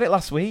because we said it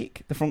last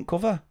week. The front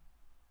cover.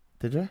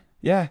 Did we?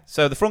 Yeah.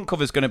 So the front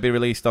cover is going to be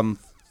released on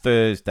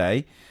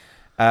Thursday,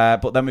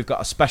 but then we've got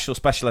a special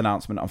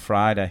announcement on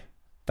Friday.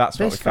 That's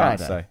what This we can't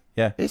Friday? say.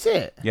 Yeah. Is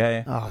it?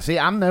 Yeah. Oh, see,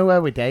 I'm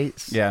nowhere with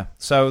dates. Yeah.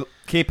 So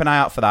keep an eye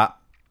out for that.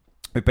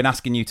 We've been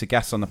asking you to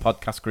guess on the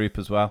podcast group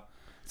as well.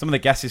 Some of the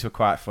guesses were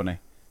quite funny.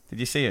 Did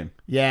you see him?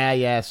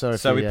 Yeah. Sorry.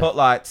 So we put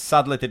like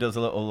Sadler did us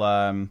a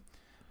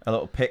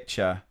little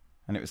picture,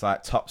 and it was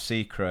like top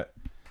secret.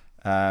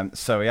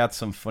 So we had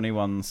some funny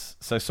ones.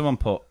 So someone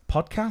put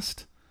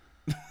podcast.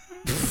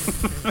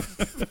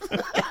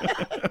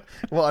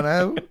 What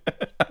I know?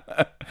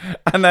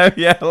 I know,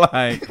 yeah,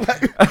 like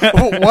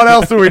what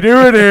else are we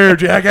doing here,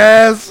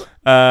 jackass?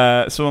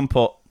 Someone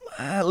put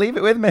leave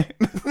it with me.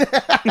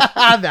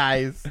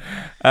 Nice.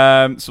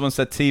 Someone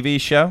said TV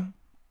show,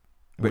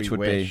 which We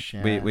would wish, be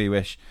yeah. we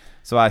wish.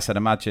 So I said,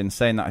 imagine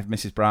saying that if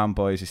Mrs. Brown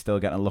Boys is still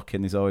getting a look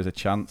in, there's always a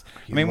chance.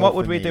 I mean, what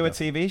would we do a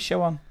TV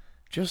show on?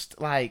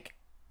 I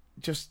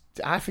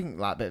think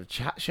like a bit of a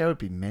chat show would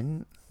be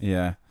mint.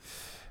 Yeah.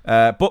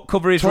 Book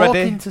cover is Talking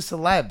ready. to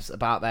celebs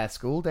about their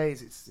school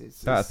days.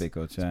 That'd be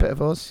good. Yeah. It's a bit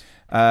of us.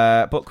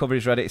 Book cover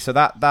is ready. So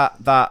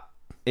that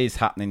is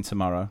happening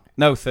tomorrow.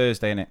 No,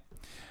 Thursday, innit?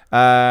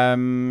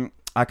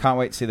 I can't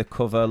wait to see the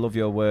cover. Love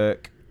your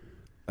work.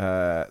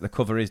 The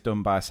cover is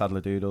done by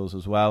Sadler Doodles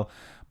as well.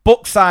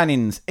 Book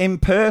signings in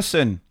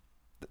person.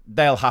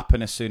 They'll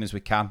happen as soon as we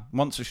can.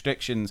 Once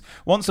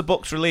a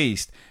book's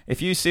released,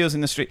 if you see us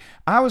in the street,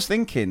 I was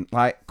thinking,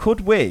 like,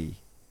 could we?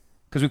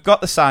 Because we've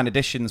got the signed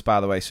editions, by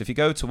the way. So if you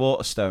go to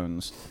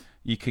Waterstones,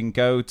 you can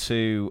go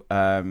to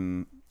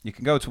Waterstones'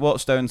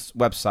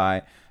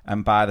 website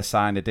and buy the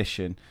signed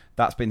edition.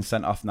 That's been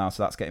sent off now,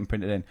 so that's getting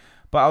printed in.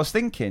 But I was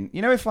thinking,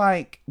 you know, if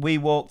like we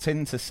walked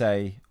in to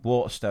say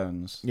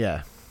Waterstones,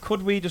 Yeah.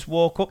 could we just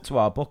walk up to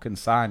our book and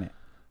sign it?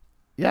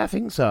 Yeah, I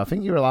think so. I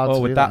think you're allowed to Or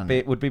do would that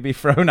be? Would we be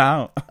thrown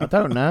out? I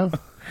don't know.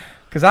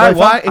 Because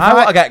Well, I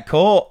want to get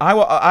caught. I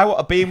want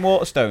to be in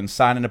Waterstones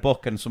signing a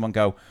book and someone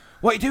go,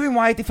 "What are you doing?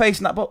 Why are you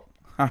defacing that book?"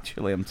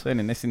 Actually, I'm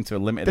turning this into a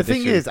limited edition.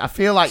 The thing is, I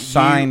feel like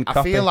signed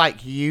copy.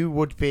 you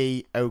would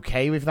be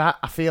okay with that.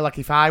 I feel like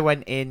if I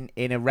went in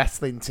a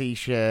wrestling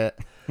t-shirt,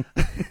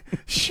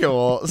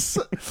 shorts,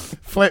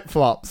 flip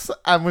flops,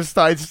 and was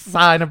starting to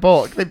sign a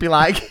book, they'd be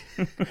like,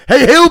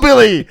 "Hey,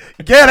 hillbilly,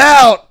 get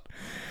out!"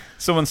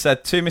 Someone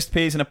said, 2 Mr.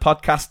 P's in a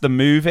podcast, the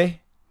movie.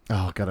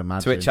 Oh, God,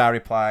 imagine. To which I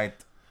replied,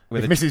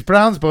 if Mrs.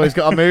 Brown's Boys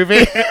got a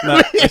movie.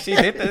 No, she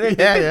did. Didn't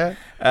she? Yeah.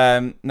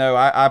 No,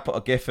 I put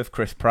a gif of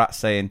Chris Pratt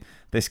saying,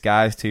 "This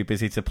guy's too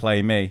busy to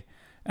play me."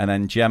 And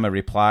then Gemma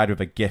replied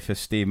with a gif of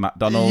Steve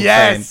McDonald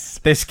saying,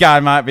 "This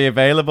guy might be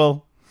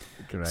available."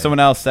 Great.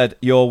 Someone else said,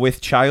 "You're with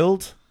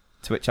child?"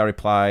 To which I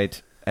replied,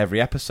 "Every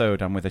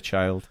episode I'm with a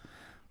child."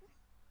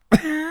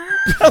 Look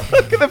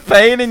at the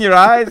pain in your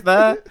eyes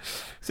there.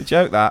 It's a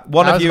joke, that. I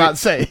was about to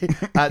say,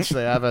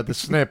 actually, I've had the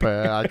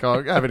snipper. I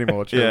can't have any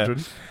more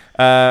children.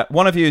 Yeah.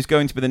 One of you is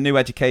going to be the new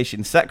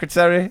education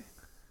secretary.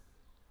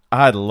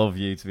 I'd love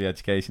you to be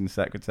education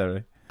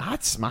secretary.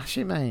 I'd smash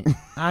it, mate.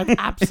 I'd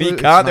absolutely.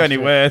 You can't do smash any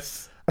it.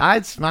 worse.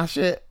 I'd smash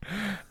it.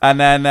 And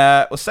then,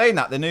 saying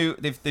that,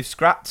 they've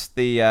scrapped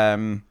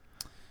the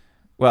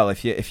Well,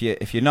 if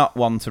you're not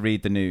one to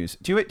read the news,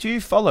 do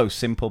you follow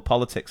Simple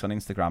Politics on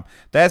Instagram?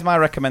 There's my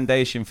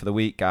recommendation for the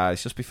week,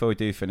 guys. Just before we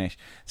do finish,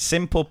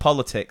 Simple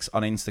Politics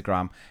on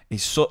Instagram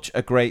is such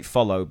a great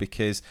follow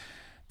because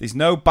there's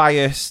no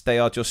bias. They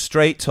are just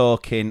straight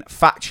talking,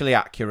 factually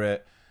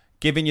accurate,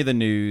 giving you the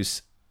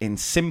news in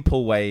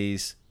simple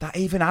ways that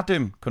even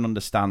Adam can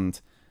understand.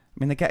 I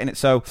mean, they're getting it.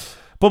 So,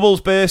 bubbles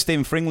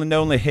bursting for England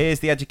only. Here's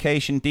the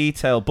education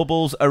detail.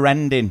 Bubbles are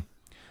ending.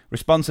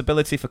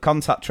 Responsibility for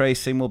contact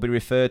tracing will be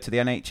referred to the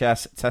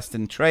NHS Test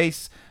and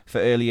Trace for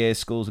early years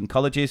schools and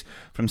colleges.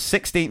 From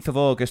 16th of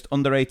August,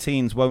 under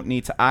 18s won't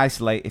need to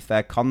isolate if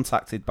they're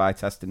contacted by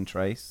Test and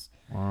Trace.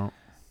 Wow.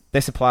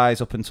 This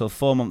applies up until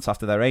 4 months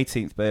after their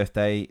 18th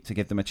birthday to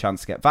give them a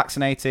chance to get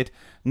vaccinated.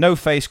 No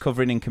face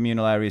covering in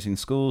communal areas in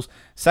schools.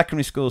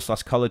 Secondary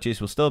schools/colleges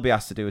will still be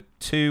asked to do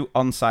 2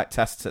 on-site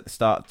tests at the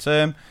start of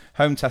term.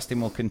 Home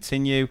testing will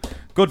continue.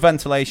 Good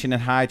ventilation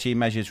and hygiene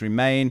measures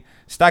remain.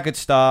 Staggered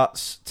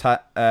starts,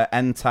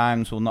 end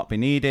times will not be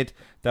needed.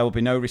 There will be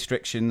no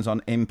restrictions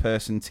on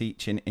in-person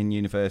teaching in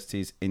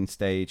universities in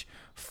stage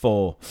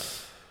 4.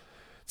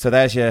 So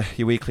there's your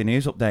weekly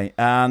news update.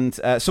 And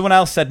someone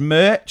else said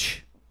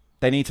merch.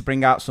 They need to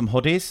bring out some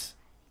hoodies.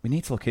 We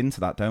need to look into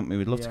that, don't we?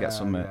 We'd love to get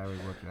some. Yeah, we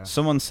would, yeah.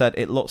 Someone said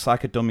it looks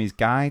like a dummy's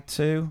guide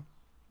too.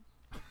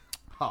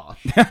 Harsh.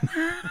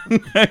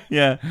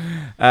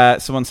 Yeah.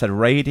 Someone said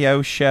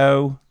radio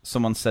show.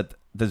 Someone said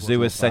the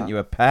zoo has sent you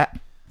a pet.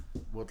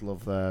 Would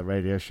love the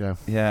radio show.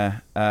 Yeah.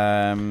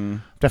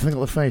 Definitely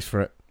got the face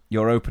for it.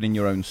 You're opening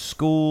your own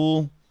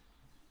school.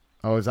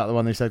 Oh, is that the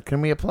one who said,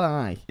 can we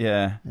apply?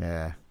 Yeah.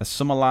 Yeah. A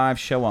summer live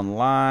show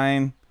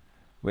online,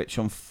 which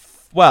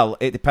well,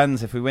 it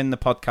depends. If we win the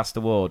podcast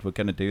award, we're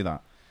going to do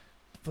that.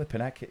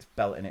 Flipping heck, it's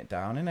belting it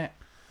down, isn't it?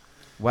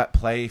 Wet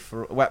play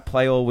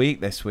all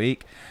week this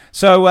week.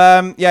 So,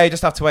 yeah, you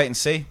just have to wait and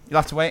see. You'll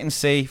have to wait and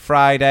see.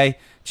 Friday,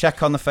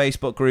 check on the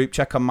Facebook group,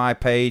 check on my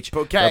page.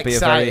 But get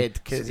excited,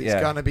 because it's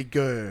going to be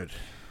good.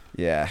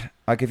 Yeah,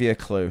 I'll give you a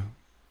clue.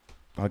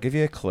 The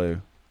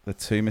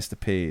 2 Mr.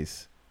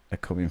 P's are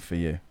coming for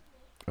you.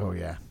 Oh,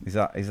 yeah. Is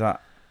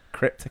that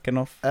cryptic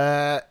enough?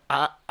 I'm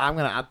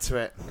going to add to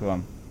it. Go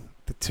on.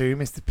 The 2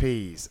 Mr.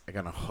 P's are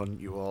going to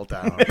hunt you all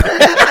down.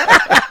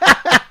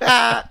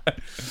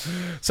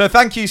 So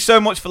thank you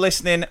so much for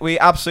listening. We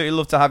absolutely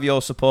love to have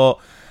your support.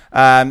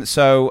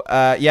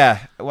 Yeah,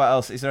 what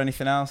else? Is there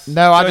anything else?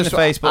 No, I just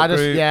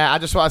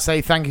want to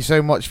say thank you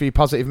so much for your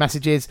positive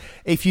messages.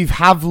 If you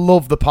have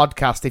loved the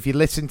podcast, if you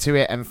listen to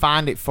it and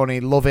find it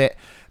funny, love it,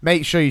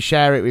 make sure you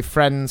share it with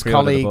friends,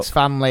 colleagues,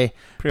 family.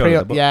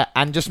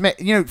 And just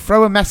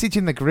throw a message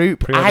in the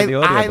group.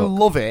 I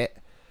love it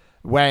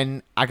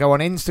when I go on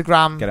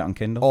Instagram, get it on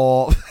Kindle,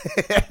 or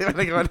when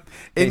I go on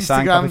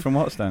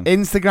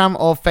Instagram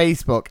or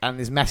Facebook, and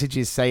there's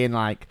messages saying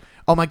like,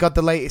 "Oh my god,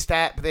 the latest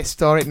app, this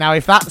story." Now,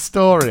 if that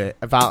story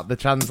about the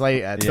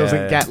translator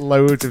doesn't get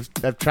loads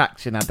of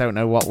traction, I don't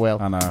know what will.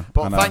 I know.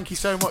 But thank you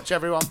so much,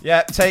 everyone.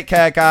 Yeah, take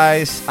care,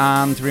 guys,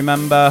 and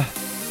remember,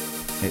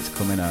 it's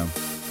coming home.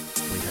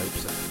 We hope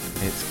so.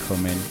 It's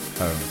coming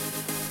home.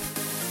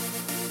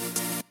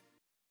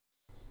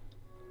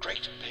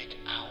 Great Big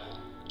Owl.